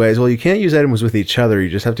 non-obvious ways. Well, you can't use items with each other. You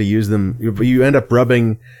just have to use them. You end up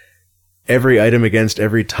rubbing every item against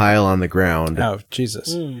every tile on the ground. Oh,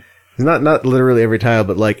 Jesus. Not literally every tile,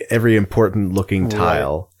 but like every important looking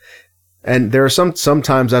tile. And there are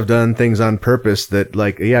sometimes I've done things on purpose that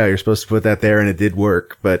like, yeah, you're supposed to put that there and it did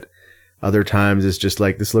work. But other times it's just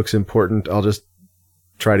like, this looks important. I'll just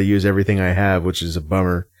try to use everything I have, which is a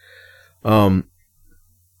bummer. But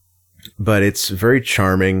it's very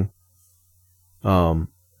charming. And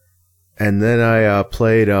then I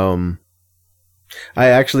played, I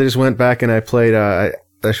actually just went back and I played, I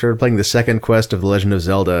started playing the second quest of The Legend of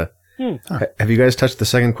Zelda. Have you guys touched the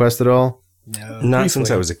second quest at all? No. Not since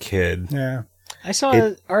I was a kid. Yeah. I saw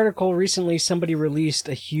an article recently. Somebody released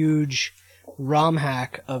a huge ROM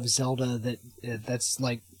hack of Zelda that's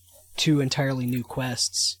like 2 entirely new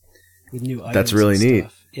quests with new items. That's really and neat.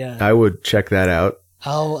 stuff. Yeah, I would check that out.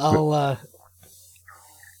 I'll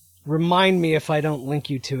remind me if I don't link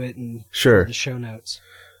you to it in Sure. the show notes.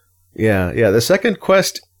 Yeah. The second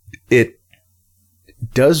quest, it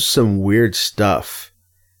does some weird stuff.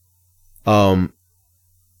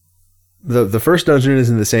 The first dungeon is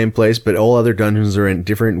in the same place, but all other dungeons are in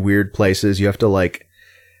different weird places. You have to like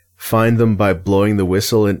find them by blowing the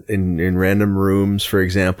whistle in random rooms, for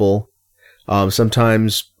example.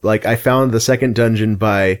 Sometimes, like I found the second dungeon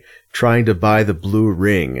by trying to buy the blue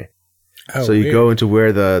ring. Oh, So you weird. go into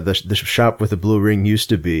where the shop with the blue ring used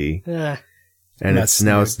to be, and That's it's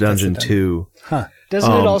that's the dungeon dungeon. 2. Huh.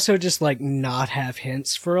 Doesn't it also just like not have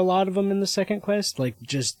hints for a lot of them in the second quest? Like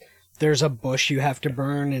just there's a bush you have to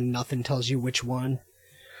burn and nothing tells you which one.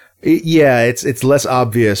 Yeah, it's less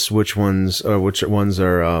obvious which ones are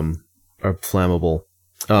flammable.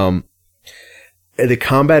 The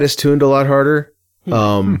combat is tuned a lot harder.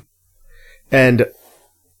 And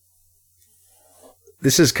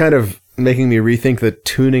this is kind of making me rethink the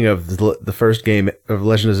tuning of the first game of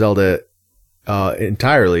Legend of Zelda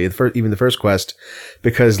entirely, even the first quest,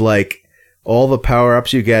 because like all the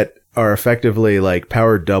power-ups you get are effectively like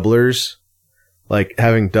power doublers. Like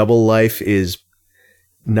having double life is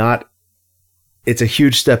not, it's a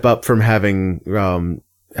huge step up from having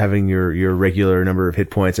your regular number of hit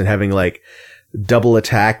points and having like double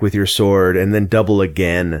attack with your sword and then double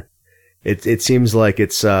again. It seems like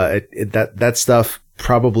it's, that stuff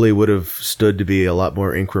probably would have stood to be a lot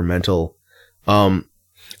more incremental.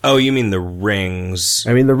 Oh, you mean the rings?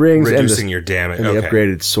 I mean, the rings reducing your damage. and the Okay.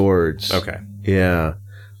 upgraded swords. Okay. Yeah.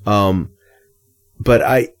 But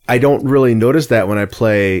I don't really notice that when I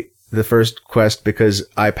play the first quest because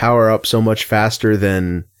I power up so much faster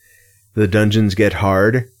than the dungeons get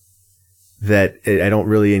hard that I don't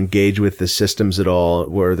really engage with the systems at all,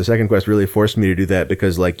 where the second quest really forced me to do that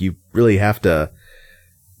because like you really have to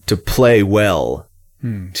play well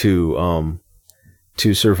to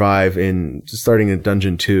survive starting in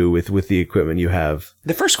dungeon 2 with the equipment you have.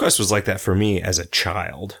 The first quest was like that for me as a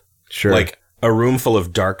child. Sure. Like a room full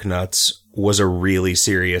of dark nuts was a really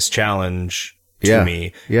serious challenge to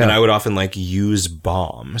me. Yeah. And I would often like use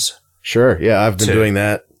bombs, Sure. Yeah. I've been doing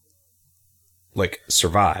that. like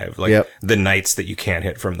survive, like Yep. the nights that you can't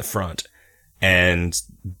hit from the front. And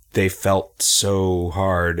they felt so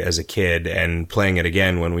hard as a kid, and playing it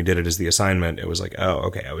again when we did it as the assignment, it was like, oh,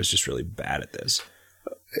 okay, I was just really bad at this.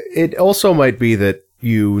 It also might be that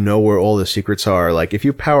you know where all the secrets are. Like if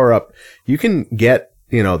you power up, you can get,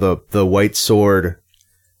 you know, the white sword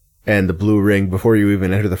and the blue ring before you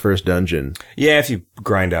even enter the first dungeon. Yeah, if you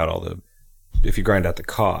grind out the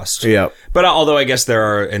cost. Yeah. But although I guess there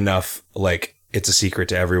are enough, like, it's a secret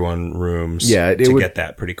to everyone rooms to get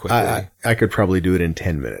that pretty quickly. I could probably do it in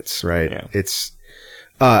 10 minutes, right? Yeah. It's,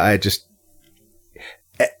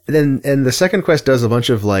 then the second quest does a bunch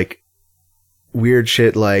of like weird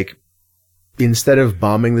shit, like instead of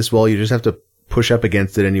bombing this wall, you just have to push up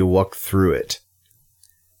against it and you walk through it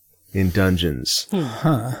in dungeons,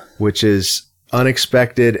 which is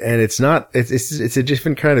unexpected. And it's a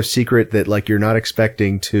different kind of secret that like you're not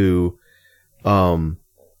expecting to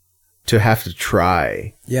have to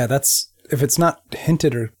try. Yeah, that's if it's not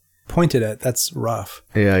hinted or pointed at, that's rough.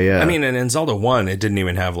 Yeah. I mean, and in Zelda 1, it didn't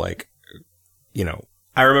even have like, you know,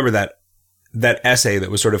 I remember that essay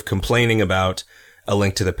that was sort of complaining about A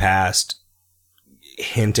Link to the Past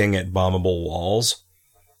hinting at bombable walls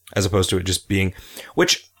as opposed to it just being,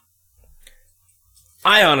 which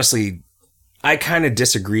I kind of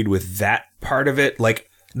disagreed with that part of it. Like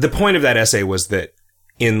the point of that essay was that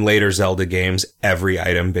in later Zelda games, every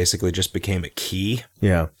item basically just became a key.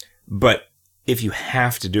 Yeah. But if you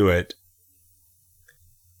have to do it,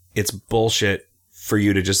 it's bullshit for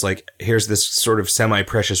you to just like, here's this sort of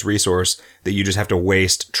semi-precious resource that you just have to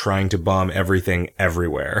waste trying to bomb everything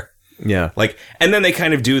everywhere. Yeah. Like, and then they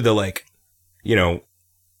kind of do the like, you know,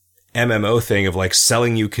 MMO thing of like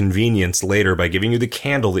selling you convenience later by giving you the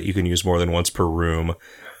candle that you can use more than once per room.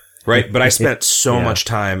 Right. But I spent so much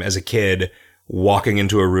time as a kid walking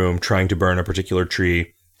into a room, trying to burn a particular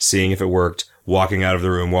tree, seeing if it worked, walking out of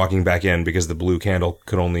the room, walking back in because the blue candle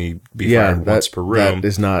could only be fired once per room. That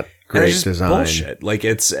is not great design. Bullshit. Like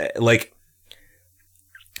it's like,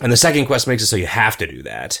 and the second quest makes it so you have to do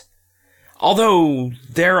that. Although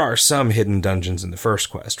there are some hidden dungeons in the first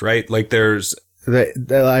quest, right? Like there's,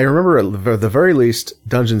 I remember at the very least,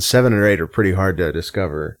 dungeons 7 or 8 are pretty hard to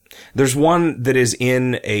discover. There's one that is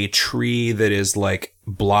in a tree that is like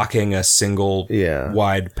blocking a single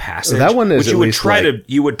wide passage. That one is which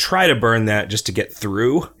you would try to burn that just to get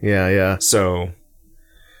through. Yeah. So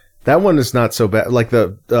that one is not so bad. Like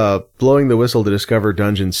the blowing the whistle to discover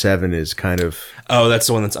dungeon 7 is kind of. Oh, that's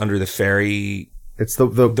the one that's under the ferry. It's the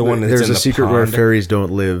one that's there's in a secret pond. Where fairies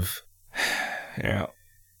don't live. Yeah.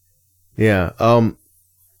 Yeah.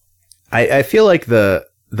 I feel like the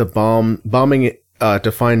bombing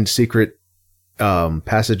to find secret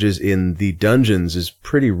passages in the dungeons is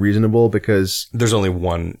pretty reasonable because there's only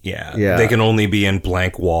one. Yeah. Yeah. They can only be in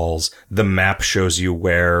blank walls. The map shows you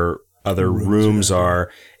where other rooms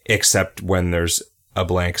are, except when there's a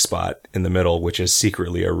blank spot in the middle, which is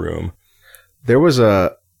secretly a room. There was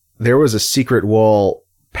a secret wall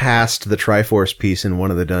past the Triforce piece in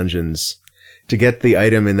one of the dungeons. To get the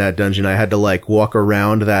item in that dungeon, I had to like walk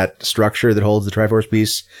around that structure that holds the Triforce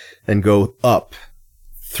piece and go up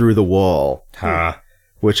through the wall,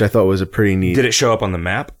 which I thought was a pretty neat. Did it show up on the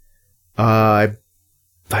map? I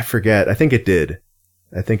forget. I think it did.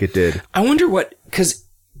 I wonder what, because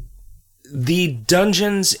the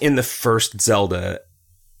dungeons in the first Zelda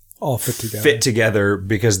all fit together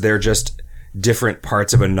because they're just different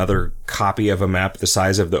parts of another copy of a map the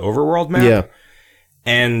size of the overworld map. Yeah.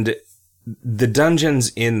 And the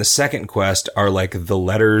dungeons in the second quest are like the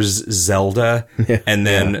letters Zelda and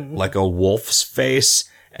then like a wolf's face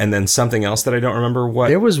and then something else that I don't remember what.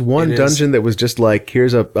 There was one dungeon that was just like,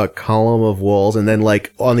 here's a column of walls and then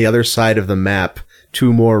like on the other side of the map,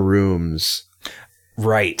 2 more rooms.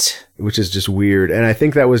 Right. Which is just weird. And I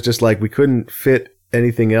think that was just like, we couldn't fit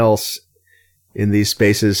anything else in these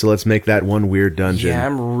spaces, so let's make that one weird dungeon. Yeah,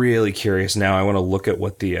 I'm really curious now. I want to look at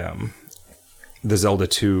what the Zelda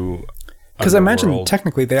 2 because I imagine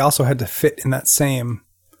technically they also had to fit in that same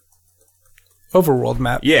overworld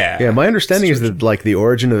map. Yeah. My understanding is that like the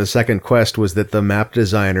origin of the second quest was that the map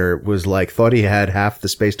designer was like thought he had half the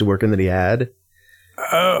space to work in that he had.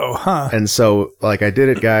 Oh, huh. And so like I did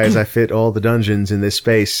it, guys. I fit all the dungeons in this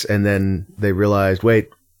space, and then they realized, wait,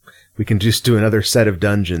 we can just do another set of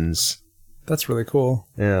dungeons. That's really cool.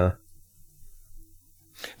 Yeah.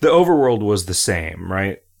 The overworld was the same,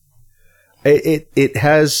 right? It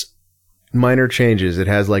has minor changes. It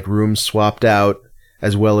has like rooms swapped out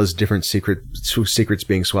as well as different secrets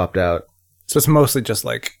being swapped out. So it's mostly just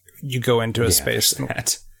like you go into a space.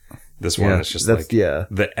 This one is just like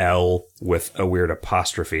the L with a weird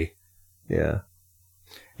apostrophe. Yeah.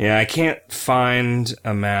 Yeah, I can't find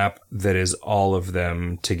a map that is all of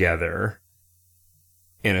them together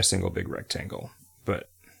in a single big rectangle. But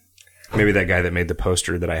maybe that guy that made the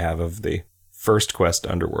poster that I have of the first Quest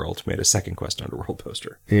Underworld made a second Quest Underworld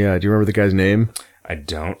poster. Yeah. Do you remember the guy's name? I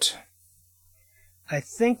don't. I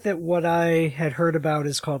think that what I had heard about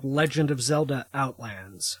is called Legend of Zelda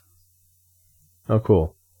Outlands. Oh,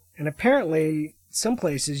 cool. And apparently, some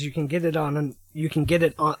places you can get it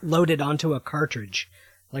loaded onto a cartridge.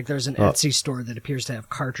 Like there's an Etsy store that appears to have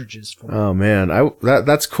cartridges for it. Oh man,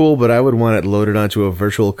 that's cool, but I would want it loaded onto a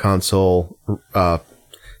virtual console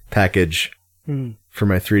package for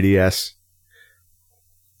my 3DS.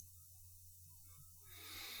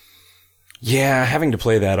 Yeah, having to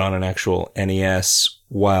play that on an actual NES,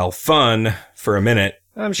 while fun for a minute,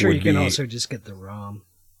 I'm sure you can also just get the ROM.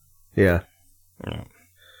 Yeah.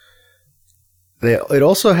 It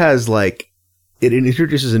also has it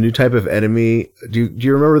introduces a new type of enemy. Do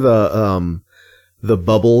you remember the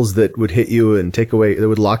bubbles that would hit you and take away, that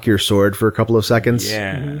would lock your sword for a couple of seconds?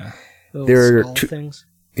 Yeah. There are things.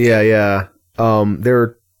 Yeah. There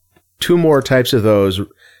are two more types of those.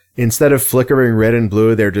 Instead of flickering red and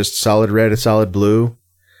blue, they're just solid red and solid blue.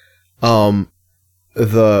 The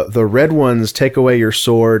red ones take away your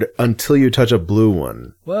sword until you touch a blue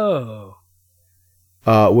one. Whoa.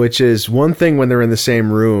 Which is one thing when they're in the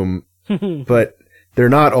same room, but they're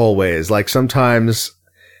not always. Like sometimes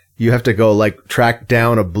you have to go track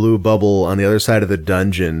down a blue bubble on the other side of the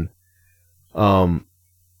dungeon. And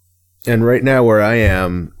right now where I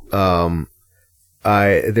am,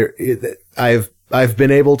 I've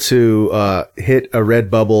been able to hit a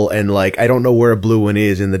red bubble and I don't know where a blue one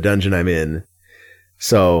is in the dungeon I'm in.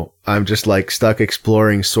 So I'm just stuck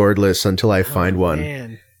exploring swordless until I find one.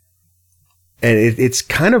 Man. And it's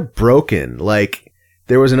kind of broken.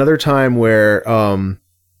 There was another time where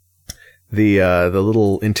the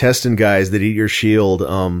little intestine guys that eat your shield,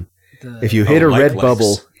 if you hit a red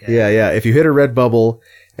bubble, if you hit a red bubble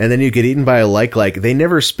and then you get eaten by a like, they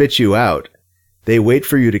never spit you out. They wait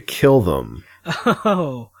for you to kill them.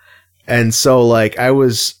 Oh. And so I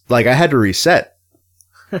had to reset.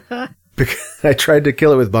 Because I tried to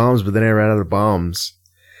kill it with bombs, but then I ran out of bombs.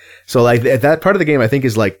 So that part of the game I think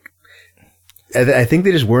is I think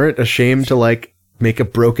they just weren't ashamed to make a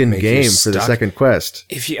broken game for the second quest.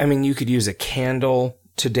 You could use a candle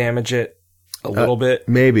to damage it a little bit.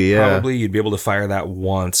 Maybe, yeah. Probably you'd be able to fire that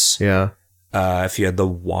once. Yeah. If you had the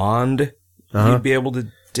wand, you'd be able to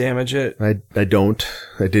damage it. I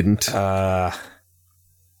didn't. I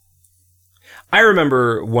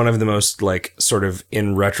remember one of the most sort of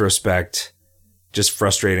in retrospect, just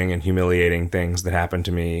frustrating and humiliating things that happened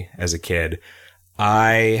to me as a kid.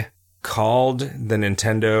 I called the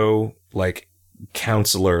Nintendo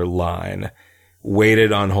counselor line,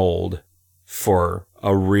 waited on hold for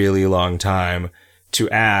a really long time to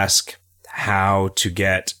ask how to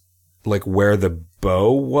get where the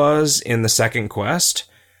bow was in the second quest.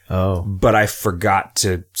 Oh. But I forgot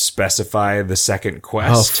to specify the second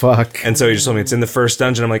quest. Oh, fuck. And so he just told me it's in the first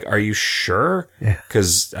dungeon. I'm like, are you sure? Yeah.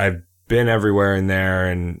 Because I've been everywhere in there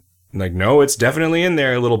and no, it's definitely in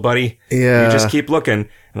there, little buddy. Yeah. You just keep looking. And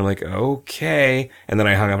I'm like, okay. And then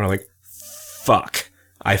I hung up and I'm like, fuck.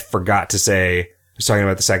 I forgot to say, I was talking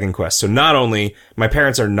about the second quest. So not only, my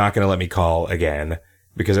parents are not going to let me call again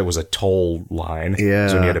because it was a toll line. Yeah.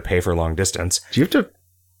 So you had to pay for long distance. Do you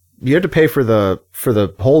have to pay for the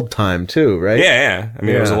hold time too, right? Yeah.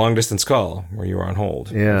 It was a long distance call where you were on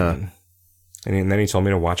hold. Yeah. And then he told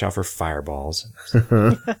me to watch out for fireballs.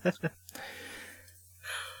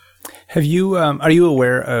 Have you, are you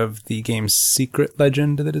aware of the game's Secret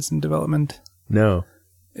Legend that is in development? No.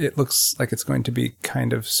 It looks like it's going to be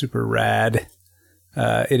kind of super rad.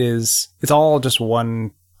 It's all just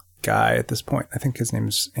one guy at this point. I think his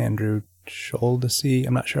name's Andrew Scholdesy.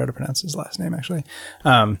 I'm not sure how to pronounce his last name, actually.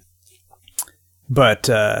 But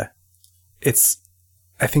I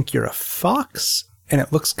think you're a fox, and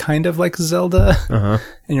it looks kind of like Zelda. Uh-huh.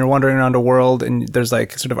 And you're wandering around a world, and there's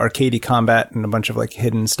sort of arcadey combat and a bunch of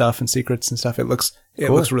hidden stuff and secrets and stuff. It looks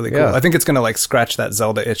really cool. Yeah. I think it's going to scratch that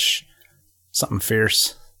Zelda itch, something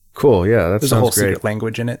fierce. Cool. Yeah, that There's a whole sounds great. secret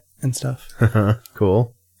language in it and stuff.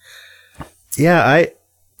 Cool. Yeah,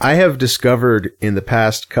 I have discovered in the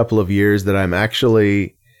past couple of years that I'm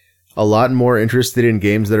actually a lot more interested in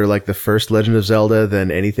games that are the first Legend of Zelda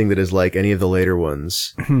than anything that is any of the later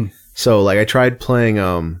ones. So I tried playing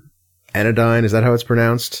Anodyne, is that how it's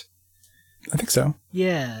pronounced? I think so.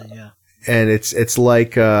 Yeah. And it's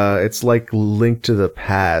like Link to the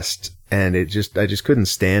Past, and I just couldn't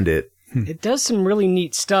stand it. It does some really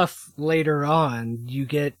neat stuff later on.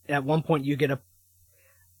 At one point you get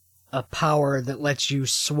a power that lets you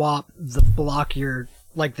swap the block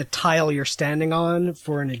the tile you're standing on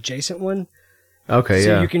for an adjacent one. Okay,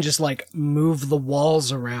 So yeah. you can just like move the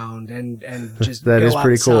walls around and just That go is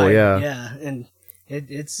pretty cool, outside. yeah. Yeah, and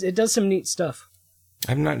it does some neat stuff.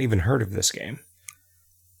 I've not even heard of this game.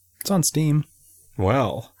 It's on Steam.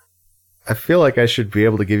 Well, I feel like I should be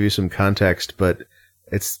able to give you some context, but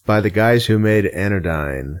it's by the guys who made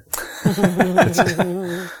Anodyne.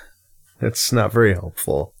 It's not very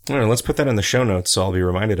helpful. all right, let's put that in the show notes so I'll be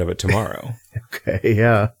reminded of it tomorrow. Okay,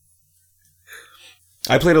 yeah.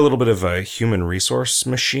 I played a little bit of a Human Resource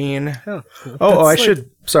Machine. Oh, Oh, I like-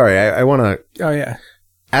 should. Sorry, I want to. Oh yeah.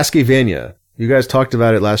 Askivania. You guys talked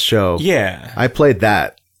about it last show. Yeah. I played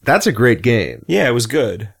that. That's a great game. Yeah, it was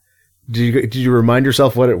good. Did you remind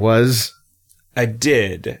yourself what it was? I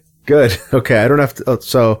did. Good. Okay, I don't have to.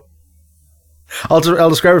 So, I'll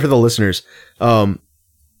describe it for the listeners.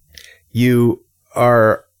 You're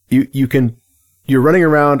running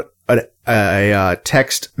around a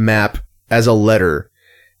text map as a letter,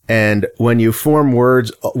 and when you form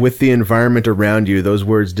words with the environment around you, those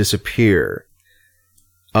words disappear.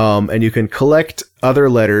 And you can collect other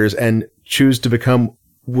letters and choose to become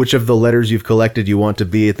which of the letters you've collected you want to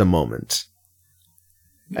be at the moment.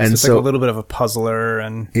 And It's so, like a little bit of a puzzler,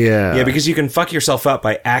 and Yeah, because you can fuck yourself up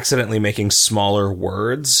by accidentally making smaller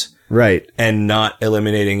words right. and not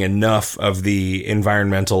eliminating enough of the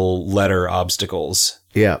environmental letter obstacles.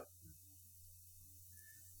 Yeah.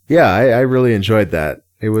 Yeah, I really enjoyed that.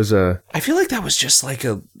 It was I feel like that was just like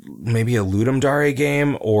maybe a Ludum Dare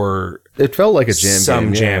game or it felt like a jam some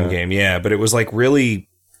game. jam yeah. game, yeah. But it was like really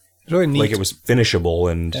it's really neat. like it was finishable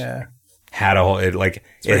and Yeah. had a whole it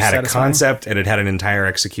very had a satisfying. concept and it had an entire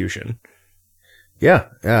execution. Yeah,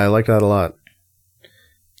 I liked that a lot.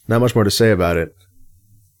 Not much more to say about it.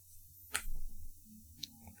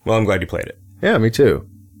 Well, I'm glad you played it. Yeah, me too.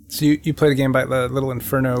 So you played a game by the Little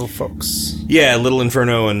Inferno folks. Yeah, Little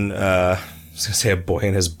Inferno and I was gonna say A Boy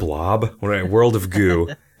and His Blob. World of Goo.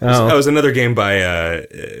 Oh. That was another game by oh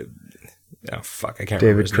fuck, I can't remember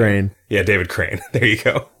David his name. Crane. Yeah, David Crane. There you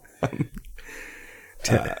go.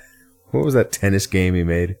 What was that tennis game he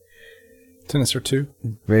made? Tennis or two.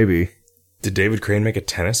 Maybe. Did David Crane make a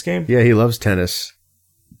tennis game? Yeah, he loves tennis.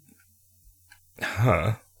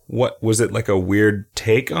 Huh. What was it, like a weird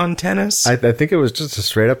take on tennis? I think it was just a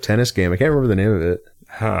straight up tennis game. I can't remember the name of it.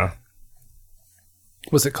 Huh.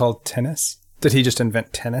 Was it called Tennis? Did he just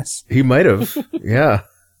invent tennis? He might have. Yeah.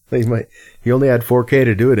 He only had 4K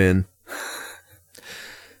to do it in.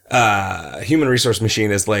 Human Resource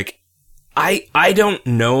Machine is like, I don't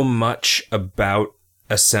know much about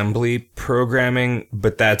assembly programming,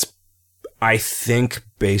 but that's, I think,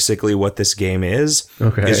 basically what this game is.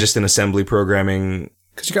 Okay. It's just an assembly programming.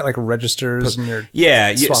 Because you got like registers and you're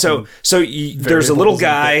Yeah. So there's a little variables and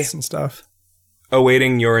guy bits and stuff.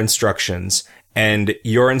 awaiting your instructions, and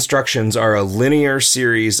your instructions are a linear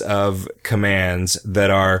series of commands that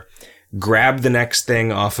are grab the next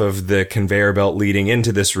thing off of the conveyor belt leading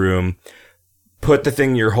into this room, put the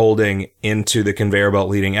thing you're holding into the conveyor belt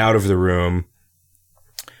leading out of the room,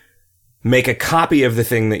 make a copy of the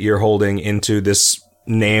thing that you're holding into this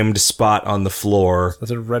named spot on the floor,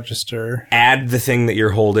 That's a register. add the thing that you're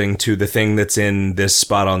holding to the thing that's in this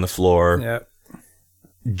spot on the floor, Yeah.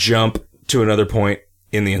 jump to another point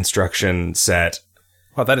in the instruction set.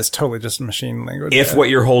 Well, that is totally just machine language. If yeah. what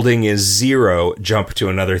you're holding is 0, jump to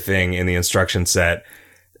another thing in the instruction set.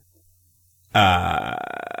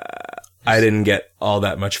 I didn't get all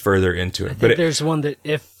that much further into it. But there's one that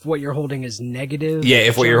if what you're holding is negative. yeah,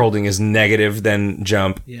 if what you're holding is negative, then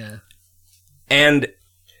jump. Yeah, And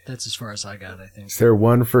that's as far as I got, I think. Is there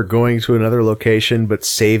one for going to another location but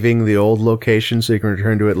saving the old location so you can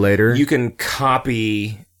return to it later? you can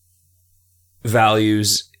copy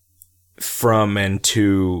values from and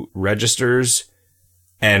to registers,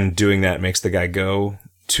 and doing that makes the guy go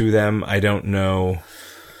to them. I don't know.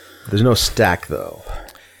 There's no stack, though.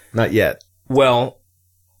 Not yet. Well,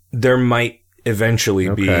 there might eventually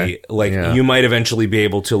Okay. be, like, Yeah. you might eventually be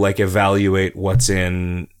able to, like, evaluate what's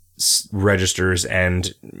in registers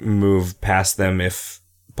and move past them if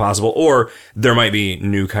possible. Or there might be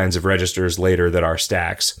new kinds of registers later that are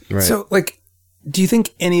stacks. Right. So, like, do you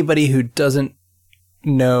think anybody who doesn't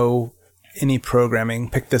know any programming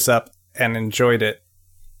picked this up and enjoyed it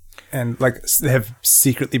and, like, have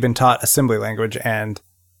secretly been taught assembly language and...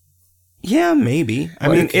 Yeah, maybe. I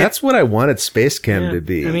Like, mean, that's what I wanted Space Chem to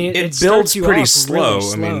be. I mean, it starts builds you pretty off slow.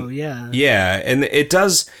 really I mean, yeah. yeah, and it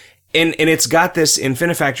does, and it's got this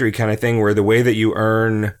Infinifactory kind of thing where the way that you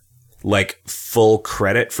earn like full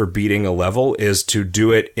credit for beating a level is to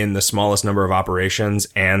do it in the smallest number of operations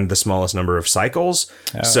and the smallest number of cycles.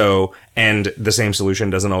 So, and the same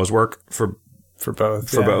solution doesn't always work for For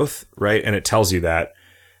both. both, right? And it tells you that.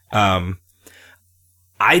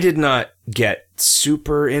 I did not get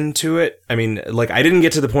super into it. I mean, like, I didn't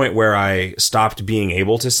get to the point where I stopped being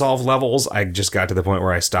able to solve levels. I just got to the point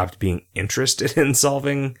where I stopped being interested in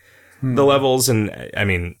solving the levels. And I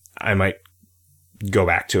mean, I might go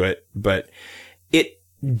back to it, but it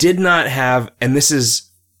did not have, and this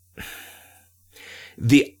is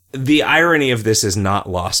the irony of this is not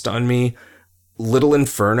lost on me. Little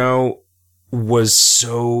Inferno was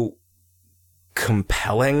so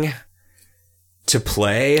compelling to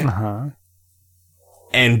play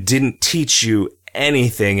and didn't teach you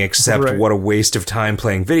anything except what a waste of time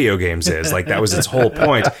playing video games is. Like, that was its whole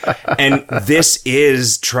point. And this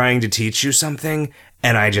is trying to teach you something,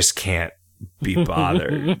 and I just can't be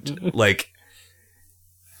bothered. Like,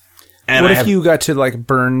 and what if you got to like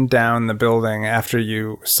burn down the building after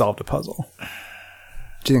you solved a puzzle?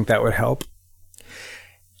 Do you think that would help?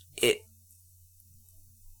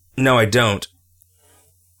 No, I don't.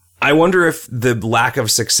 I wonder if the lack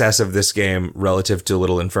of success of this game relative to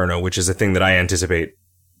Little Inferno, which is a thing that I anticipate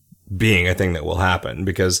being a thing that will happen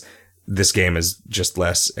because this game is just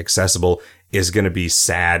less accessible, is going to be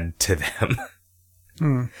sad to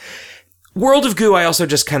them. World of Goo, I also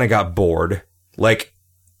just kind of got bored. Like,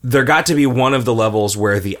 there got to be one of the levels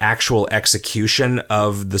where the actual execution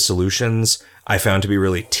of the solutions I found to be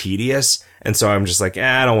really tedious. And so I'm just like,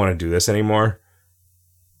 I don't want to do this anymore.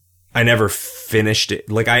 I never finished it.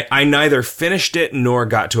 Like, I neither finished it nor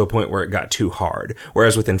got to a point where it got too hard.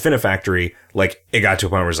 Whereas with Infinifactory, like, it got to a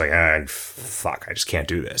point where it's like, fuck, I just can't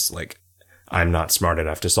do this. Like, I'm not smart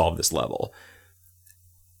enough to solve this level.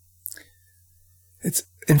 It's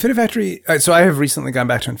Infinifactory. So I have recently gone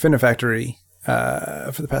back to Infinifactory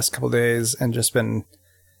for the past couple of days and just been,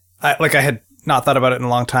 I had not thought about it in a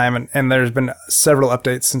long time. And there's been several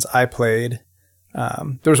updates since I played.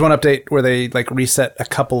 There was one update where they like reset a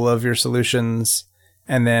couple of your solutions,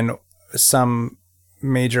 and then some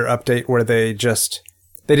major update where they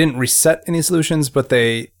didn't reset any solutions, but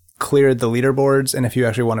they cleared the leaderboards. And if you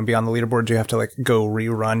actually want to be on the leaderboard, you have to like go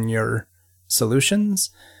rerun your solutions.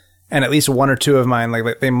 And at least one or two of mine,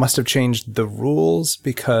 like they must have changed the rules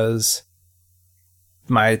because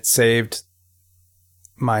my saved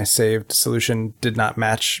solution did not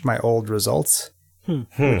match my old results.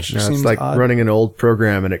 It's like odd. Running an old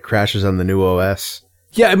program and it crashes on the new OS.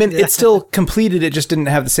 Yeah, I mean, it still completed. It just didn't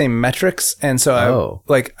have the same metrics, and so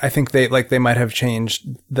I think they might have changed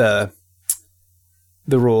the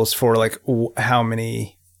rules for like how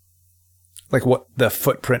many, like what the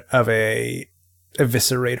footprint of a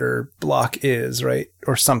eviscerator block is, right,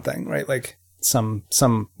 or something, right, like some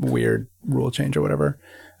weird rule change or whatever.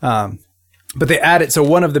 But they added. So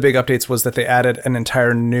one of the big updates was that they added an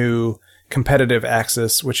entire new competitive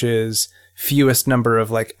axis, which is fewest number of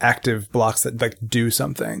like active blocks that like do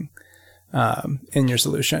something in your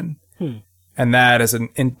solution. And that is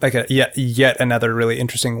yet another really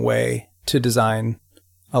interesting way to design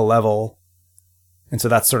a level. And so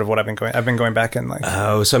that's sort of what I've been going back and like,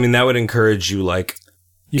 so I mean that would encourage you, like,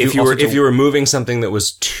 if you were moving something that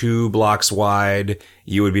was 2 blocks wide,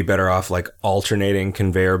 you would be better off like alternating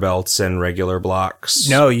conveyor belts and regular blocks.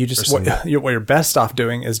 No, you just what you're best off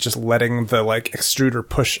doing is just letting the like extruder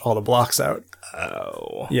push all the blocks out.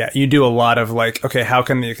 Oh. Yeah, you do a lot of like, okay, how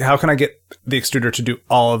can I get the extruder to do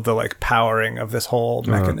all of the like powering of this whole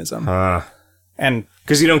mechanism? And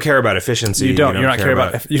because you don't care about efficiency, you don't care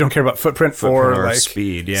about footprint or like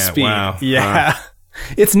speed. Yeah, speed. Wow. Yeah,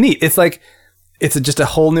 it's neat. It's like just a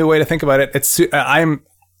whole new way to think about it.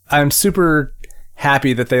 I'm super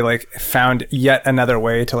happy that they like found yet another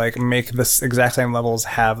way to like make this exact same levels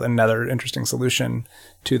have another interesting solution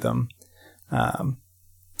to them.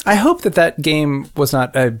 I hope that game was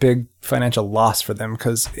not a big financial loss for them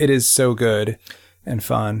because it is so good and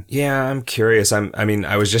fun. Yeah, I'm curious.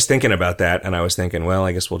 I was just thinking about that, and I was thinking, well,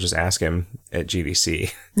 I guess we'll just ask him at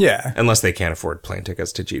GDC. Yeah, unless they can't afford plane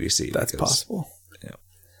tickets to GDC. That's possible.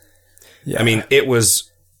 Yeah. I mean, it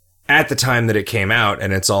was at the time that it came out,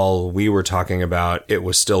 and it's all we were talking about. It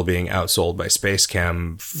was still being outsold by Space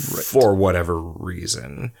Chem for whatever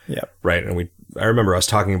reason. Yeah. Right. And I remember us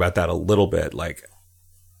talking about that a little bit. Like,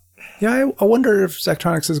 yeah, I wonder if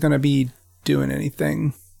Zachtronics is going to be doing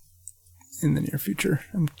anything in the near future.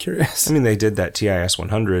 I'm curious. I mean, they did that TIS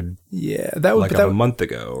 100. Yeah, a month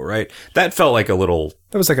ago, right? That felt like a little.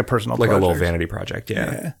 That was like a personal, like project. A little vanity project.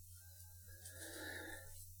 Yeah.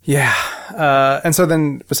 Yeah. And so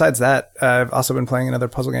then besides that, I've also been playing another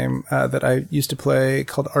puzzle game that I used to play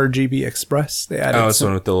called RGB Express. They added it's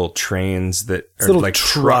one with the little trains that are little like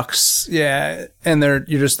trucks. Yeah. And you're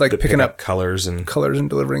just like picking up colors and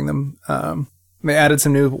delivering them. They added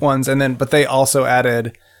some new ones, but they also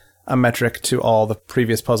added a metric to all the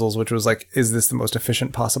previous puzzles, which was like, is this the most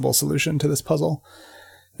efficient possible solution to this puzzle?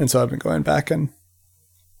 And so I've been going back and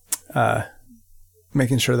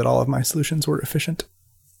making sure that all of my solutions were efficient.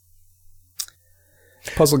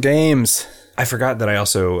 Puzzle games. I forgot that I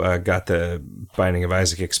also got the Binding of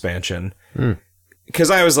Isaac expansion. Because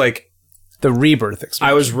I was like... The Rebirth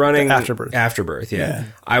expansion. I was running... The Afterbirth. Afterbirth, yeah.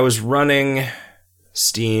 I was running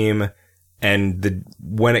Steam, and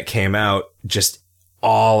when it came out, just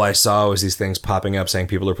all I saw was these things popping up saying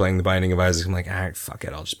people are playing the Binding of Isaac. I'm like, all right, fuck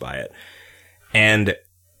it, I'll just buy it. And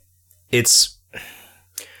it's...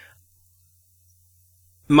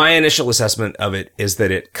 My initial assessment of it is that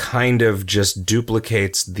it kind of just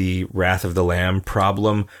duplicates the Wrath of the Lamb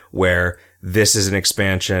problem, where this is an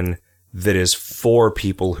expansion that is for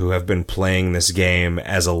people who have been playing this game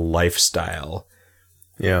as a lifestyle.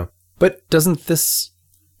 Yeah. But doesn't this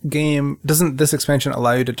expansion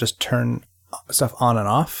allow you to just turn stuff on and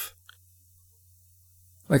off?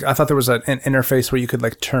 Like, I thought there was an interface where you could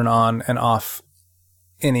like turn on and off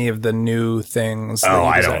any of the new things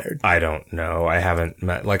that you desired. I don't know. I haven't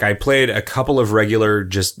met, like, I played a couple of regular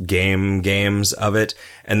just games of it,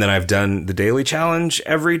 and then I've done the daily challenge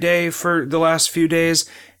every day for the last few days,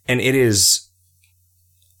 and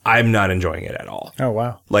I'm not enjoying it at all. Oh,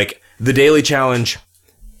 wow. Like, the daily challenge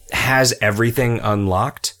has everything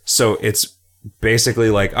unlocked, so it's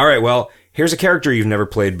basically like, all right, well, here's a character you've never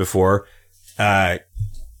played before. I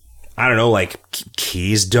don't know, like,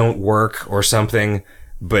 keys don't work or something,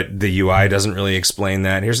 but the UI doesn't really explain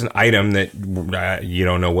that. Here's an item that you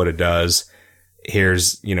don't know what it does.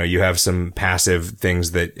 Here's, you have some passive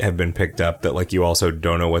things that have been picked up that, like, you also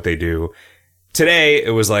don't know what they do. Today,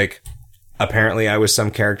 it was like, apparently I was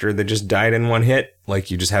some character that just died in one hit.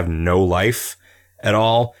 Like, you just have no life at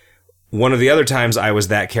all. One of the other times I was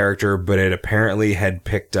that character, but it apparently had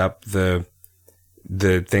picked up the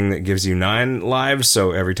thing that gives you 9 lives,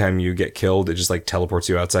 so every time you get killed, it just like teleports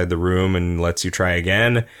you outside the room and lets you try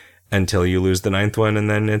again until you lose the 9th one, and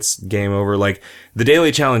then it's game over. Like, the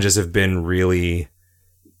daily challenges have been really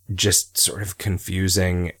just sort of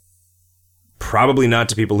confusing. Probably not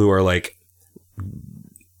to people who are like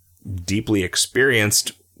deeply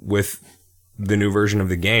experienced with the new version of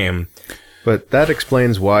the game. But that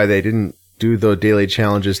explains why they didn't do the daily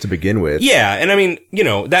challenges to begin with. Yeah, and I mean,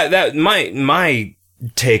 that my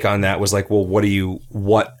take on that was like, well,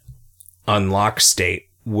 what unlock state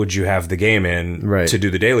would you have the game in to do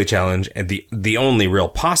the daily challenge? And the only real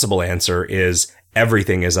possible answer is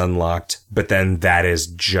everything is unlocked, but then that is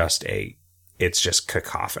just it's just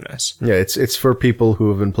cacophonous. Yeah, it's for people who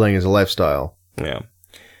have been playing as a lifestyle. Yeah.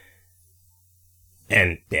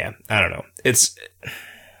 And yeah, I don't know.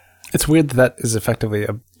 It's weird that is effectively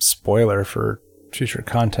a spoiler for future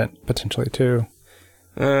content potentially too.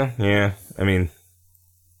 Yeah. I mean,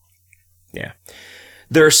 yeah.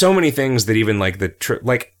 There are so many things that even like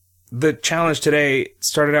the challenge today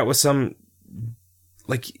started out with some,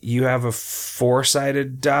 like, you have a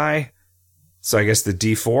 4-sided die. So I guess the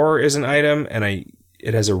D4 is an item, and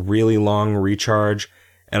it has a really long recharge,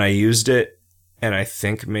 and I used it, and I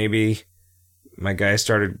think maybe my guy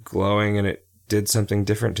started glowing and it did something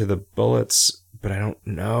different to the bullets, but I don't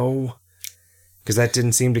know, because that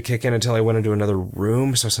didn't seem to kick in until I went into another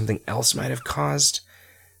room, so something else might have caused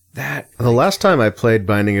that. The last time I played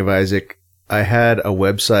Binding of Isaac, I had a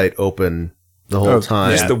website open the whole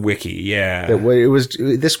time. Just the wiki, yeah.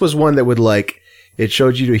 This was one that would, like, it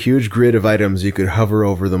showed you a huge grid of items. You could hover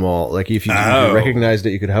over them all. Like, if you recognized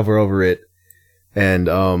it, you could hover over it, and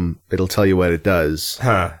it'll tell you what it does.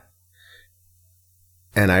 Huh.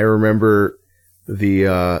 And I remember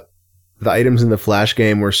the items in the Flash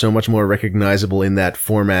game were so much more recognizable in that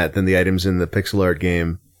format than the items in the pixel art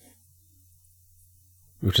game,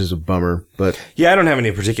 which is a bummer. But yeah, I don't have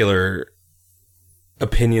any particular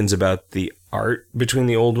opinions about the art between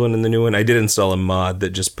the old one and the new one. I did install a mod that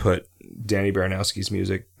just put Danny Baranowski's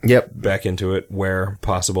music back into it where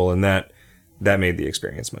possible, and that made the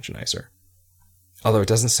experience much nicer. Although it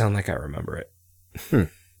doesn't sound like I remember it.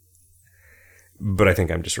 But I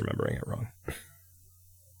think I'm just remembering it wrong.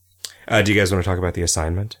 Do you guys want to talk about the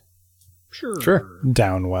assignment? Sure.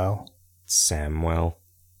 Downwell. Samuel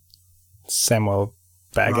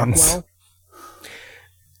Baggins.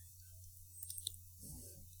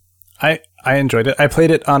 I enjoyed it. I played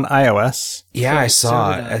it on iOS. Yeah, I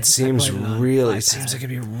saw it. It seems like it'd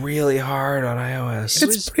be really hard on iOS.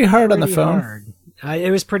 It's pretty hard on the phone.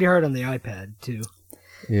 It was pretty hard on the iPad too.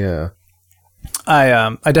 Yeah.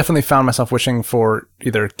 I definitely found myself wishing for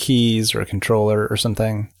either keys or a controller or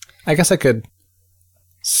something. I guess I could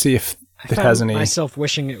see if it has any. Myself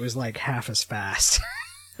wishing it was like half as fast.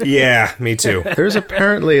 Yeah, me too. There's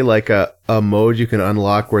apparently like a mode you can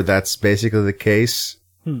unlock where that's basically the case,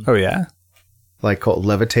 Oh yeah. like called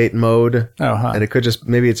levitate mode. Oh, huh. And it could just,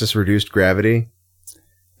 maybe it's just reduced gravity.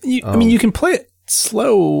 I mean, you can play it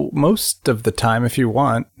slow most of the time if you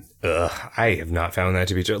want. Ugh, I have not found that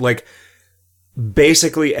to be true. Like,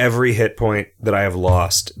 basically every hit point that I have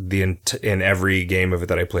lost in every game of it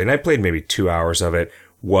that I played, and I played maybe 2 hours of it,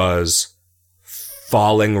 was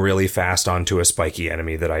falling really fast onto a spiky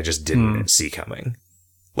enemy that I just didn't see coming.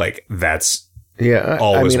 Like, that's Yeah, I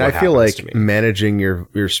always mean, what I feel happens like to me. managing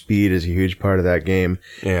your speed is a huge part of that game.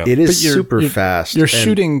 Yeah. It is But super fast. Your and-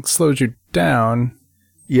 shooting slows you down.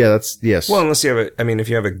 Yeah, yes. Well, unless you have if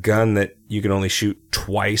you have a gun that you can only shoot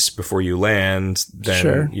twice before you land, then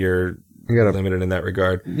Sure. you're You gotta- limited in that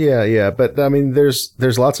regard. yeah. But I mean, there's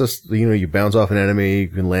lots of, you bounce off an enemy, you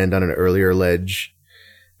can land on an earlier ledge,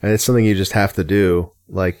 and it's something you just have to do.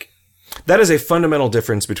 Like, That is a fundamental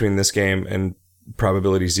difference between this game and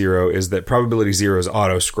Probability Zero, is that Probability Zero is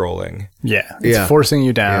auto-scrolling, Yeah. It's Yeah. forcing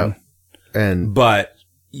you down. and but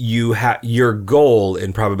your goal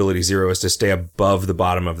in Probability Zero is to stay above the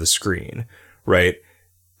bottom of the screen, right?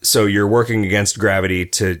 So you're working against gravity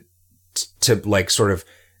to like sort of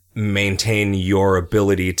maintain your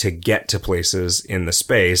ability to get to places in the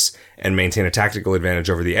space and maintain a tactical advantage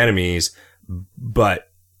over the enemies, but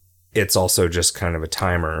it's also just kind of a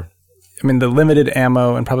timer. I mean, the limited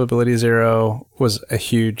ammo in Probability Zero was a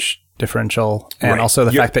huge differential. And Right. also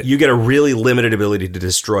the fact that you get a really limited ability to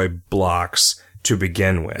destroy blocks to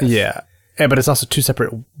begin with. yeah. But it's also two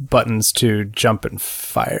separate buttons to jump and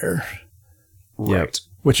fire, Right.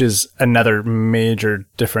 which is another major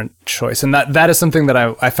different choice. And that is something that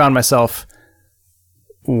I found myself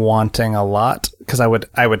wanting a lot, because I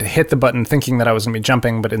would hit the button thinking that I was going to be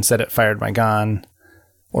jumping, but instead it fired my gun,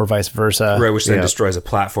 or vice versa. Right, which then Yeah. destroys a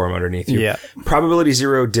platform underneath you. Yeah. Probability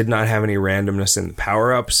Zero did not have any randomness in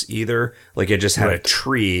power-ups either. Like, it just had a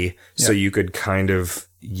tree, so you could kind of,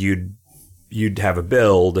 you'd have a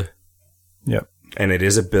build, Yep. and it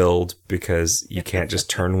is a build because you can't just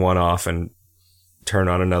turn one off and turn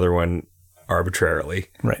on another one arbitrarily.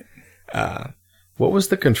 Right. what was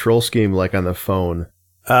the control scheme like on the phone?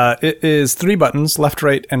 It is 3 buttons: left,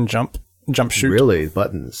 right, and jump, shoot. Really,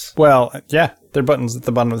 buttons? Well, yeah, they're buttons at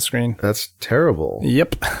the bottom of the screen. That's terrible.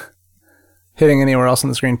 Yep. Hitting anywhere else on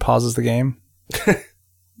the screen pauses the game.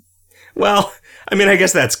 Well, I mean, I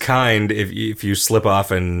guess that's kind if you slip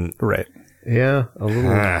off and... Right. Yeah, a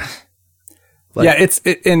little. Like-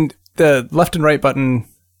 Yeah, and the left and right button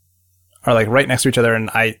are like right next to each other, and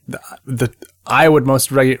I would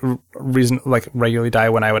most regularly die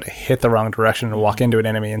when I would hit the wrong direction and walk into an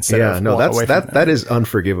enemy instead Yeah, of no, walk away from them. that is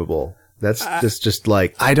unforgivable. That's just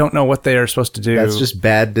like I don't know what they are supposed to do. that's just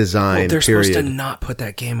bad design. They're period. supposed to not put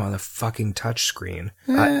that game on the fucking touch screen.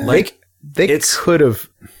 Like they it's- could have.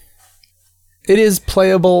 It is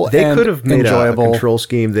playable. They and could have made a enjoyable. control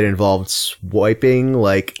scheme that involved swiping,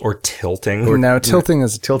 like Or tilting. No, tilting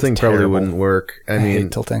is tilting. Probably terrible. wouldn't work. I I mean,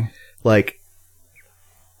 hate tilting. like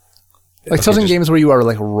Like tilting games where you are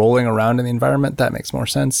like rolling around in the environment, that makes more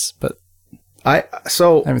sense. But I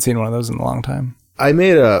so haven't seen one of those in a long time. I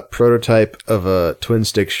made a prototype of a twin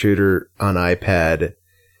stick shooter on iPad,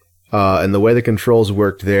 and the way the controls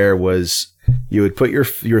worked there was you would put your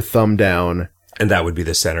thumb down. And that would be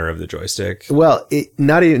the center of the joystick. Well,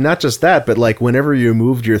 not just that, but like whenever you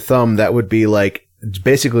moved your thumb, that would be like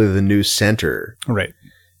basically the new center. Right.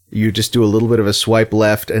 You just do a little bit of a swipe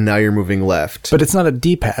left, and now you're moving left. But it's not a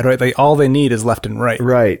D-pad, right? Like all they need is left and right.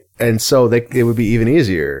 Right, and so it would be even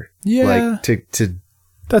easier. Yeah. like to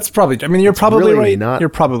That's probably. I mean, you're probably really right. not- You're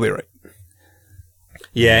probably right.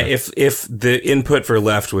 Yeah, if the input for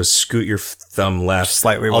left was scoot your thumb left,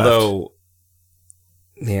 Slightly left. although,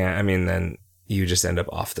 yeah, I mean, then you just end up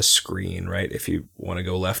off the screen, right? If you want to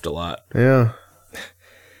go left a lot. yeah.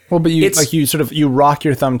 Well, but you It's- you rock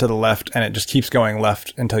your thumb to the left, and it just keeps going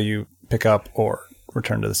left until you pick up or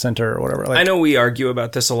return to the center or whatever. Like, I know we argue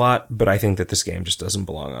about this a lot, but I think that this game just doesn't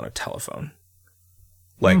belong on a telephone.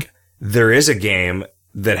 Like, there is a game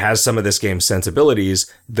that has some of this game's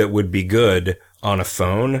sensibilities that would be good on a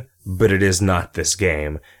phone, but it is not this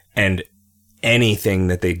game. And anything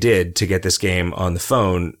that they did to get this game on the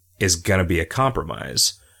phone is going to be a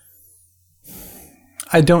compromise.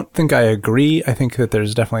 I don't think I agree. I think that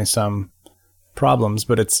there's definitely some problems,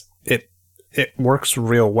 but it works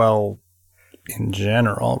real well in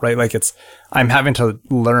general, right? Like I'm having to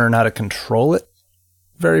learn how to control it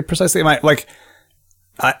very precisely.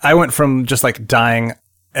 I went from just like dying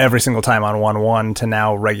every single time on 1-1 to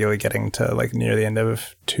now regularly getting to like near the end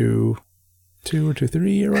of 2 2 or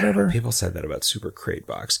 2.3 or whatever. People said that about Super Crate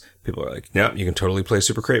Box. People are like, no, you can totally play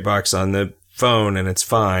Super Crate Box on the phone and it's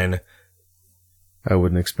fine. I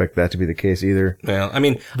wouldn't expect that to be the case either. Well, I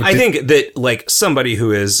mean, I think that like somebody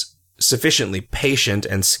who is sufficiently patient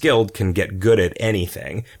and skilled can get good at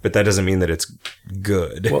anything, but that doesn't mean that it's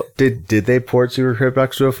good. Well, did they port Super Crate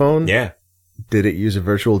Box to a phone? Yeah, Did it use a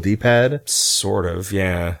virtual D-pad? sort of.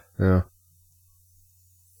 Yeah, Yeah.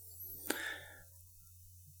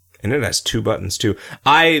 and it has 2 buttons too.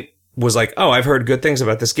 I was like, oh, I've heard good things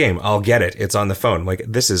about this game. I'll get it. It's on the phone. Like,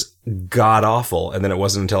 this is god awful. And then it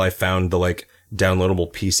wasn't until I found the like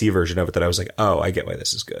downloadable PC version of it that I was like, oh, I get why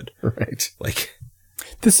this is good. Right. Like,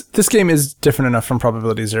 This game is different enough from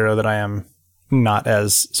Probability Zero that I am not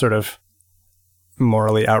as sort of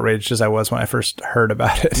morally outraged as I was when I first heard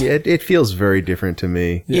about it. Yeah, it feels very different to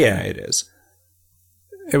me. yeah, it is.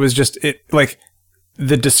 It was just like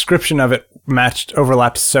the description of it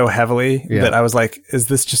overlapped so heavily that I was like, is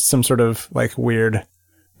this just some sort of like weird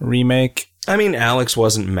remake? I mean, Alex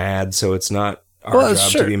wasn't mad, so it's not our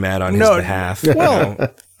job to be mad on his behalf.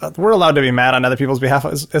 Well, we're allowed to be mad on other people's behalf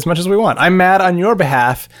as much as we want. I'm mad on your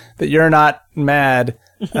behalf that you're not mad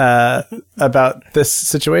about this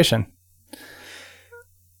situation.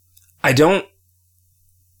 I don't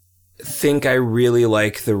think I really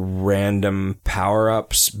like the random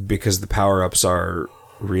power-ups because the power-ups are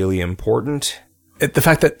really important. The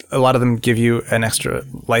fact that a lot of them give you an extra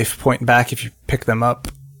life point back if you pick them up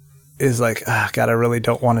is like, God, I really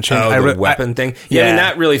don't want to change. Oh, the weapon thing? Yeah, I mean,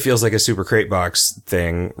 that really feels like a Super Crate Box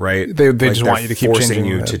thing, right? They like just want you to keep forcing changing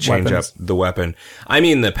you to change weapons. up the weapon. I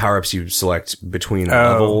mean, the power-ups you select between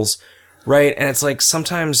levels, right? And it's like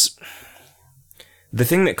sometimes the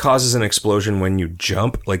thing that causes an explosion when you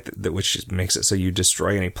jump, like which just makes it so you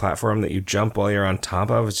destroy any platform that you jump while you're on top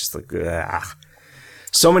of, it's just like, ugh.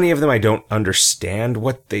 So many of them I don't understand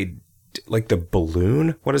what they like. The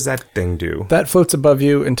balloon, what does that thing do? That floats above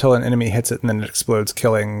you until an enemy hits it and then it explodes,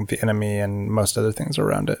 killing the enemy and most other things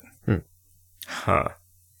around it. Huh.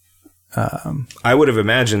 I would have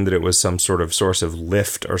imagined that it was some sort of source of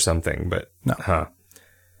lift or something, but no. Huh.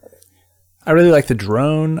 I really like the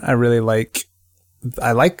drone. I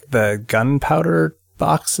like the gunpowder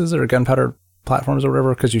boxes or gunpowder platforms or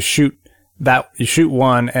whatever, because you shoot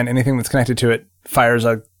one and anything that's connected to it fires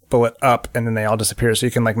a bullet up and then they all disappear. So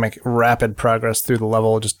you can like make rapid progress through the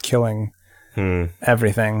level, just killing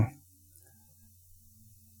everything.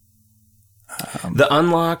 The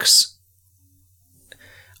unlocks,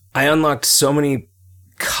 I unlocked so many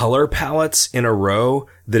color palettes in a row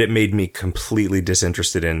that it made me completely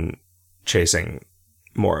disinterested in chasing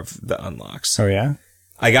more of the unlocks. Oh yeah?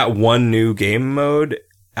 I got one new game mode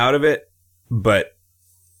out of it, but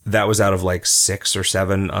that was out of like 6 or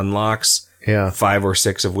 7 unlocks. Yeah. 5 or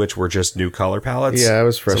 6 of which were just new color palettes. Yeah, I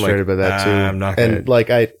was frustrated by that too. I'm not gonna... And like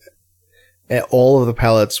all of the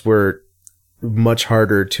palettes were much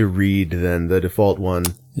harder to read than the default one.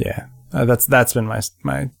 Yeah. That's been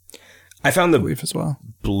my I found the belief as well.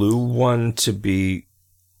 blue one to be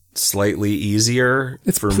slightly easier.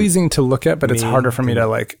 It's pleasing to look at, but it's harder for me to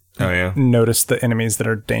like notice the enemies that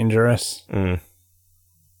are dangerous.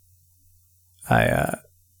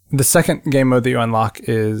 The second game mode that you unlock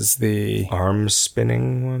is the arm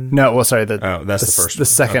spinning one. No, well, sorry. That's the first. The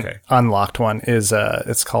second unlocked one is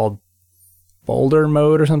it's called Boulder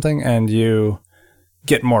mode or something, and you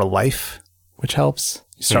get more life, which helps.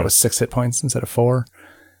 You start with 6 hit points instead of 4.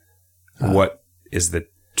 What is the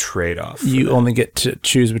trade-off? You only get to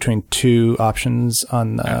choose between 2 options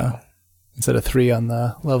on the instead of 3 on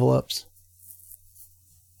the level ups.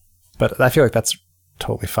 But I feel like that's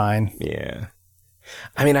totally fine. Yeah.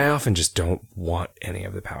 I mean, I often just don't want any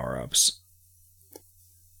of the power-ups.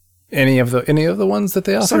 Any of the ones that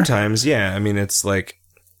they offer? Sometimes, yeah. I mean, it's like,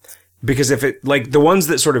 because if it, like, the ones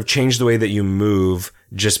that sort of change the way that you move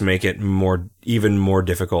just make it even more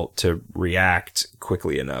difficult to react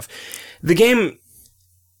quickly enough. The game,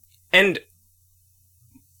 and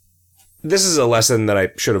this is a lesson that I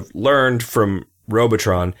should have learned from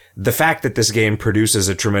Robotron. The fact that this game produces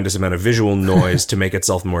a tremendous amount of visual noise to make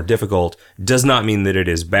itself more difficult does not mean that it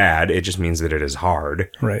is bad. It just means that it is hard.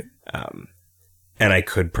 Right. And I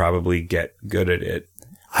could probably get good at it.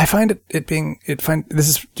 I find this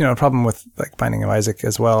is, a problem with like Binding of Isaac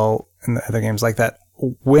as well and the other games like that.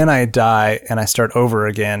 When I die and I start over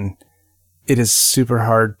again, it is super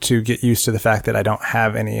hard to get used to the fact that I don't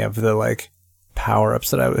have any of the like power-ups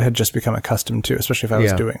that I had just become accustomed to, especially if I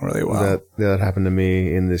was doing really well. That happened to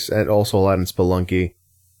me in this, and also a lot in Spelunky.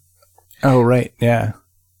 Oh, right. Yeah.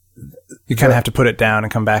 You kind of have to put it down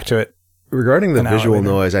and come back to it. Regarding the visual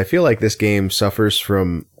noise, I feel like this game suffers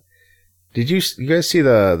from... Did you guys see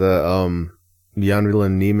the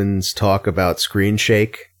Jan-Willem Niemann's talk about screen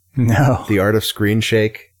shake? No. The art of screen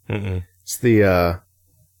shake? Mm-mm. It's the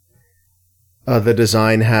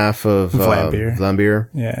design half of Vlambeer.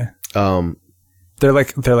 Yeah. They're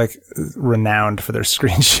They're like renowned for their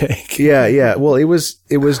screen shake. Yeah. Well, it was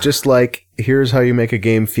just like, here's how you make a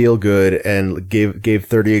game feel good, and gave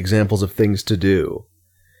 30 examples of things to do.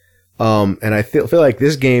 And I feel like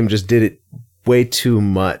this game just did it way too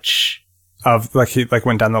much. Of like he like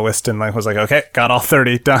went down the list and like was like, okay, got all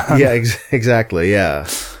 30 done. Yeah, exactly. Yeah.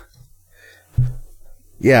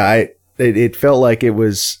 Yeah, it felt like it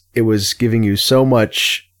was giving you so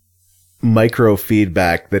much micro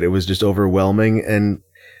feedback that it was just overwhelming, and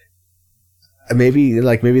maybe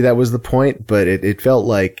that was the point, but it felt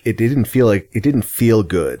like it didn't feel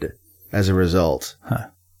good as a result. Huh.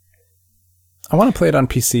 I want to play it on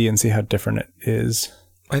PC and see how different it is.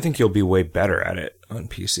 I think you'll be way better at it on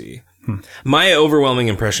PC. My overwhelming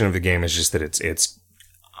impression of the game is just that it's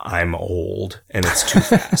I'm old and it's too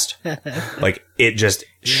fast. Like, it just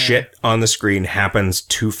shit on the screen happens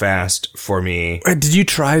too fast for me. Did you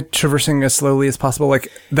try traversing as slowly as possible?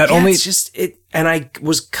 Like that only it's just it, and I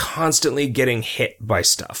was constantly getting hit by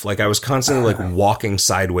stuff. Like, I was constantly like walking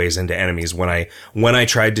sideways into enemies when I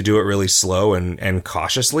tried to do it really slow and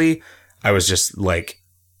cautiously. I was just like,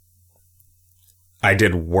 I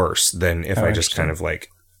did worse than if I just kind of like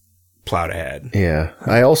plowed ahead. Yeah.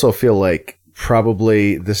 I also feel like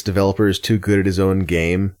probably this developer is too good at his own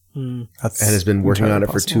game and has been working on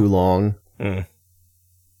it for too long.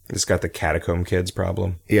 It's got the Catacomb Kids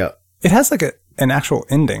problem. Yeah. It has like an actual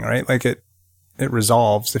ending, right? Like it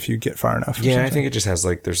resolves if you get far enough. Yeah, I think it just has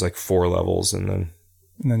like, there's like 4 levels and then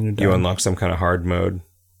you're done. You unlock some kind of hard mode.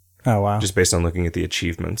 Oh, wow. Just based on looking at the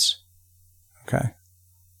achievements. Okay.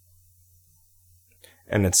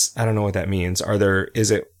 And I don't know what that means.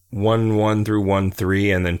 Is it 1-1 through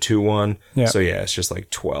 1-3 and then 2-1? Yeah. So yeah, it's just like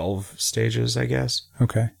 12 stages, I guess.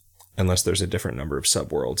 Okay. Unless there's a different number of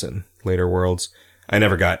subworlds in later worlds. I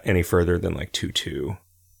never got any further than like 2-2.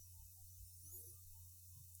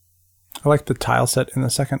 I like the tile set in the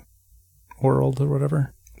second world or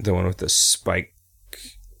whatever. The one with the spike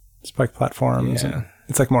platforms. Yeah.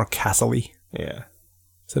 It's like more castle-y. Yeah.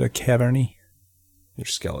 Is it a cavern-y? Your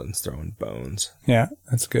skeletons throwing bones. Yeah,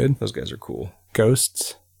 that's good. Those guys are cool.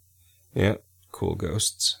 Ghosts. Yeah. Cool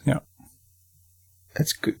ghosts. Yeah.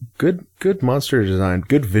 That's good monster design,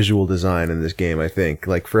 good visual design in this game, I think.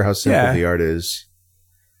 Like, for how simple the art is.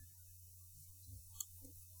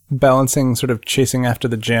 Balancing sort of chasing after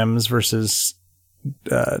the gems versus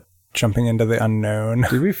jumping into the unknown.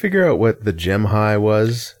 Did we figure out what the gem high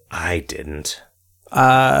was? I didn't.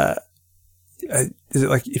 Is it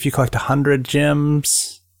like if you collect 100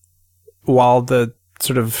 gems while the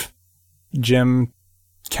sort of gem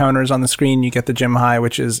counters on the screen, you get the gem high,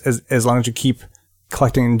 which is as long as you keep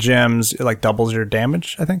collecting gems, it like doubles your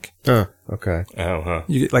damage, I think. Oh, okay. Oh, huh.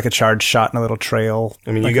 You get like a charged shot and a little trail.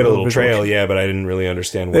 I mean, like you get a little visual trail, yeah, but I didn't really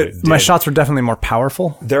understand what it did. My shots were definitely more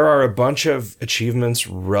powerful. There are a bunch of achievements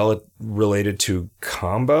related to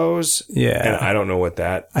combos. Yeah. And I don't know what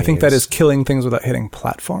that I think that is killing things without hitting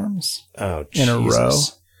platforms in in a row.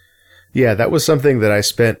 Yeah, that was something that I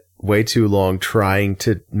spent way too long trying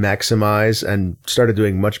to maximize and started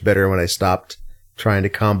doing much better when I stopped trying to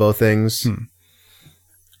combo things.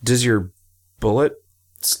 Does your bullet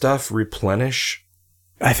stuff replenish?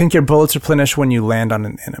 I think your bullets replenish when you land on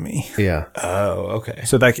an enemy. Yeah. Oh, okay.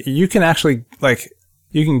 So like you can actually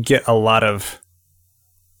you can get a lot of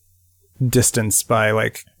distance by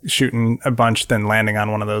like shooting a bunch, then landing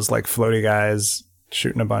on one of those like floaty guys,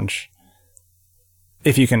 shooting a bunch.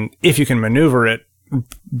 If you can maneuver it,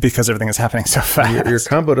 because everything is happening so fast. Your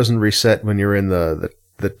combo doesn't reset when you're in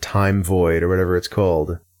the time void or whatever it's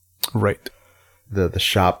called. Right. The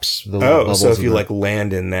shops. The so if you like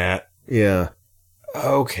land in that. Yeah.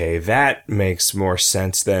 Okay, that makes more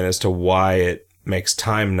sense then as to why it makes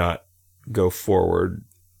time not go forward.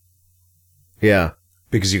 Yeah.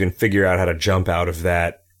 Because you can figure out how to jump out of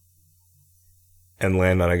that and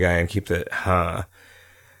land on a guy and keep the...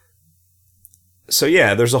 So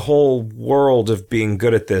yeah, there's a whole world of being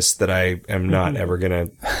good at this that I am not ever going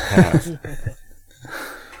to have.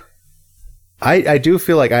 I do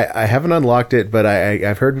feel like I haven't unlocked it, but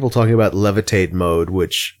I've heard people talking about levitate mode,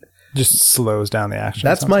 which just slows down the action.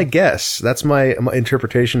 That's my guess. That's my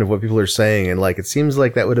interpretation of what people are saying, and like it seems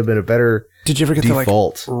like that would have been a better. Did you ever get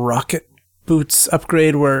default. the like rocket boots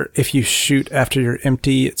upgrade where if you shoot after you're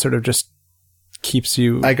empty, it sort of just keeps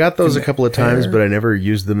you? I got those a couple of times, but I never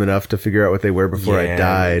used them enough to figure out what they were before I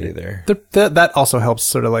died. That also helps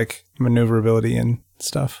sort of like maneuverability and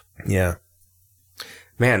stuff. Yeah.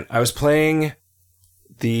 Man, I was playing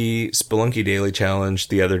the Spelunky Daily Challenge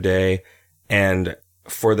the other day, and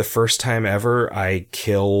for the first time ever, I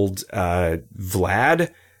killed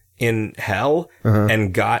Vlad in hell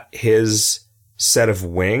and got his set of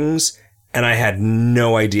wings, and I had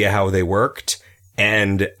no idea how they worked,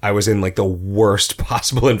 and I was in like the worst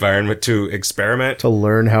possible environment to experiment. To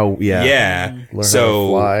learn how, Yeah. learn how So to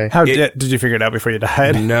fly. How did you figure it out before you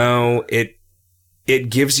died? no, it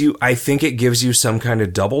gives you, I think it gives you some kind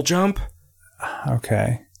of double jump.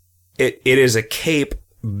 Okay. It is a cape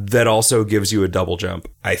that also gives you a double jump,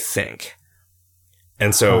 I think.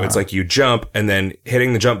 And so it's like you jump, and then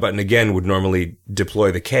hitting the jump button again would normally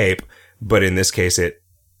deploy the cape, but in this case it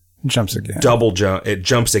Jumps again. it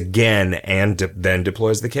jumps again and then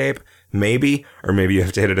deploys the cape, maybe, or maybe you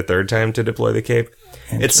have to hit it a third time to deploy the cape.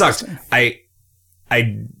 It sucks. I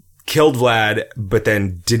killed Vlad, but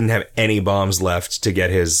then didn't have any bombs left to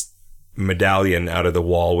get his medallion out of the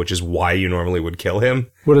wall, which is why you normally would kill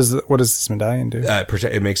him. What does this medallion do?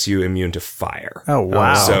 It makes you immune to fire. Oh,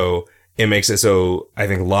 wow. So it makes it so I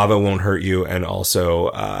think lava won't hurt you, and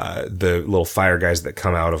also the little fire guys that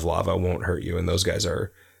come out of lava won't hurt you, and those guys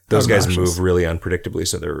move really unpredictably,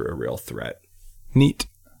 so they're a real threat. Neat.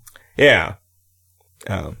 Yeah.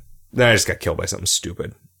 Then I just got killed by something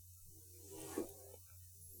stupid.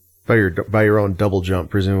 By your own double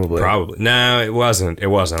jump, presumably. Probably. No, it wasn't.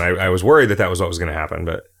 I was worried that was what was going to happen,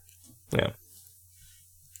 but yeah.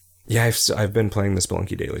 Yeah, I've been playing the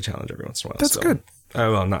Spelunky Daily Challenge every once in a while. That's still. good.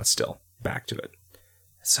 Well, not still. Back to it.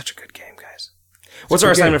 It's such a good game, guys. What's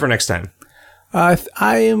our assignment for next time? I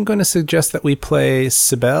am going to suggest that we play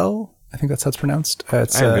Cibele. I think that's how it's pronounced. I'm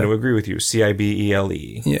going to agree with you.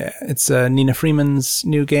 Cibele. Yeah, it's Nina Freeman's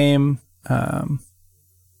new game.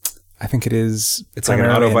 I think it is. It's like an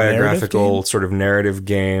autobiographical sort of narrative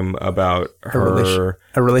game about her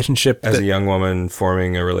a relationship as a young woman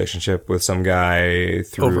forming a relationship with some guy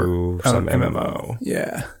through some MMO.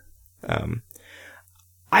 Yeah.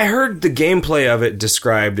 I heard the gameplay of it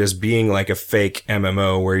described as being like a fake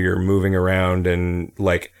MMO where you're moving around and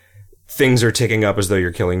like things are ticking up as though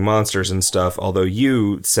you're killing monsters and stuff, although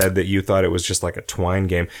you said that you thought it was just like a Twine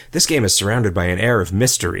game. This game is surrounded by an air of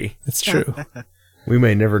mystery. It's true. We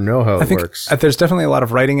may never know how it works. There's definitely a lot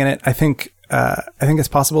of writing in it. I think it's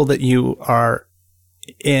possible that you are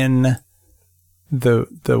in the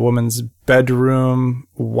woman's bedroom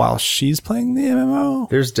while she's playing the MMO.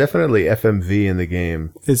 There's definitely FMV in the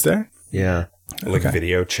game. Is there? Yeah. Like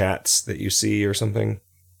video chats that you see or something.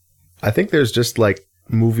 I think there's just like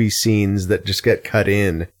movie scenes that just get cut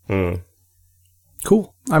in.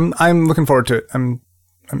 Cool. I'm looking forward to it. I'm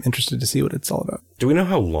interested to see what it's all about. Do we know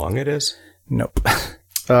how long it is? Nope.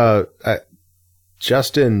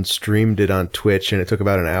 Justin streamed it on Twitch and it took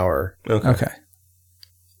about an hour. Okay.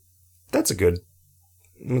 That's a good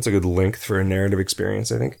length for a narrative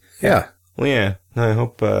experience, I think. Yeah. Well, yeah. I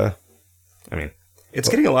hope, it's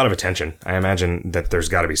getting a lot of attention. I imagine that there's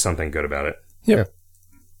got to be something good about it. Yep. Yeah.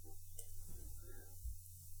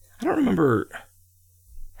 I don't remember.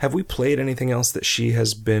 Have we played anything else that she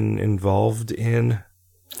has been involved in?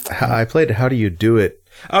 I played How Do You Do It?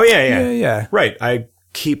 Oh, yeah. Yeah. Right. I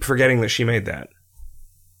keep forgetting that she made that.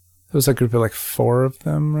 It was a group of like 4 of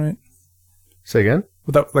them, right? Say again?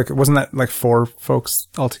 Wasn't that like 4 folks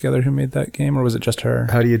altogether who made that game, or was it just her?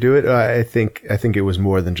 How Do You Do It? I think it was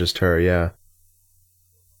more than just her. Yeah.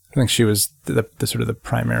 I think she was the sort of the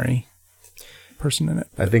primary person in it.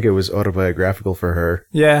 I think it was autobiographical for her.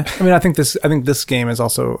 Yeah. I think this game is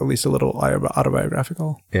also at least a little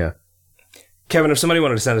autobiographical. Yeah. Kevin, if somebody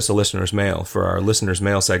wanted to send us a listener's mail for our listener's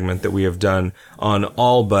mail segment that we have done on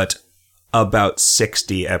all but about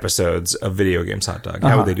 60 episodes of Video Games Hot Dog,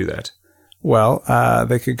 how would they do that? Well,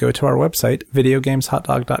 they could go to our website,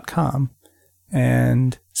 videogameshotdog.com,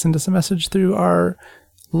 and send us a message through our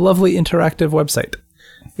lovely interactive website.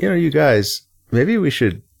 You guys, maybe we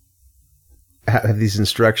should have these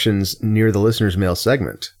instructions near the listener's mail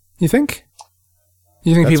segment. You think?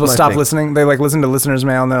 You think That's people my stop thing. listening? They listen to listener's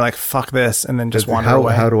mail and they're like, fuck this, and then just wander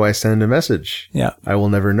away. How do I send a message? Yeah. I will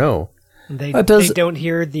never know. They does- don't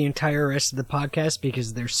hear the entire rest of the podcast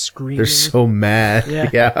because they're screaming. They're so mad. Yeah.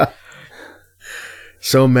 Yeah.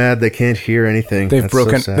 So mad they can't hear anything. They've That's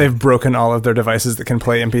so sad. They've broken all of their devices that can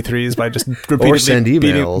play MP3s by just repeatedly send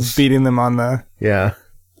emails. beating them on the. Yeah.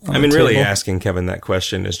 Really table. asking Kevin that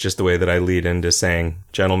question is just the way that I lead into saying,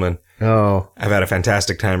 gentlemen, Oh. I've had a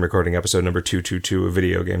fantastic time recording episode number 222 of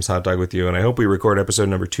Video Games Hot Dog with you, and I hope we record episode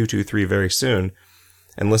number 223 very soon.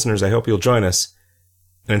 And listeners, I hope you'll join us.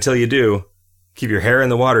 And until you do, keep your hair in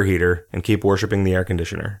the water heater and keep worshiping the air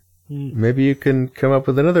conditioner. Maybe you can come up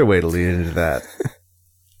with another way to lead into that.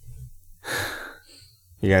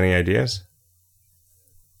 You got any ideas?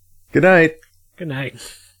 Good night. Good night.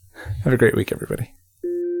 Have a great week, everybody.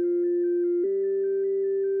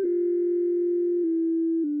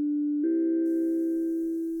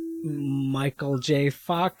 Michael J.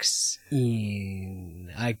 Fox.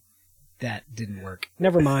 That didn't work.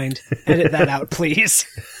 Never mind. Edit that out, please.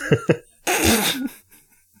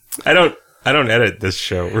 I don't edit this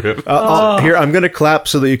show, Rip. Here, I'm going to clap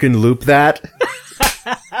so that you can loop that.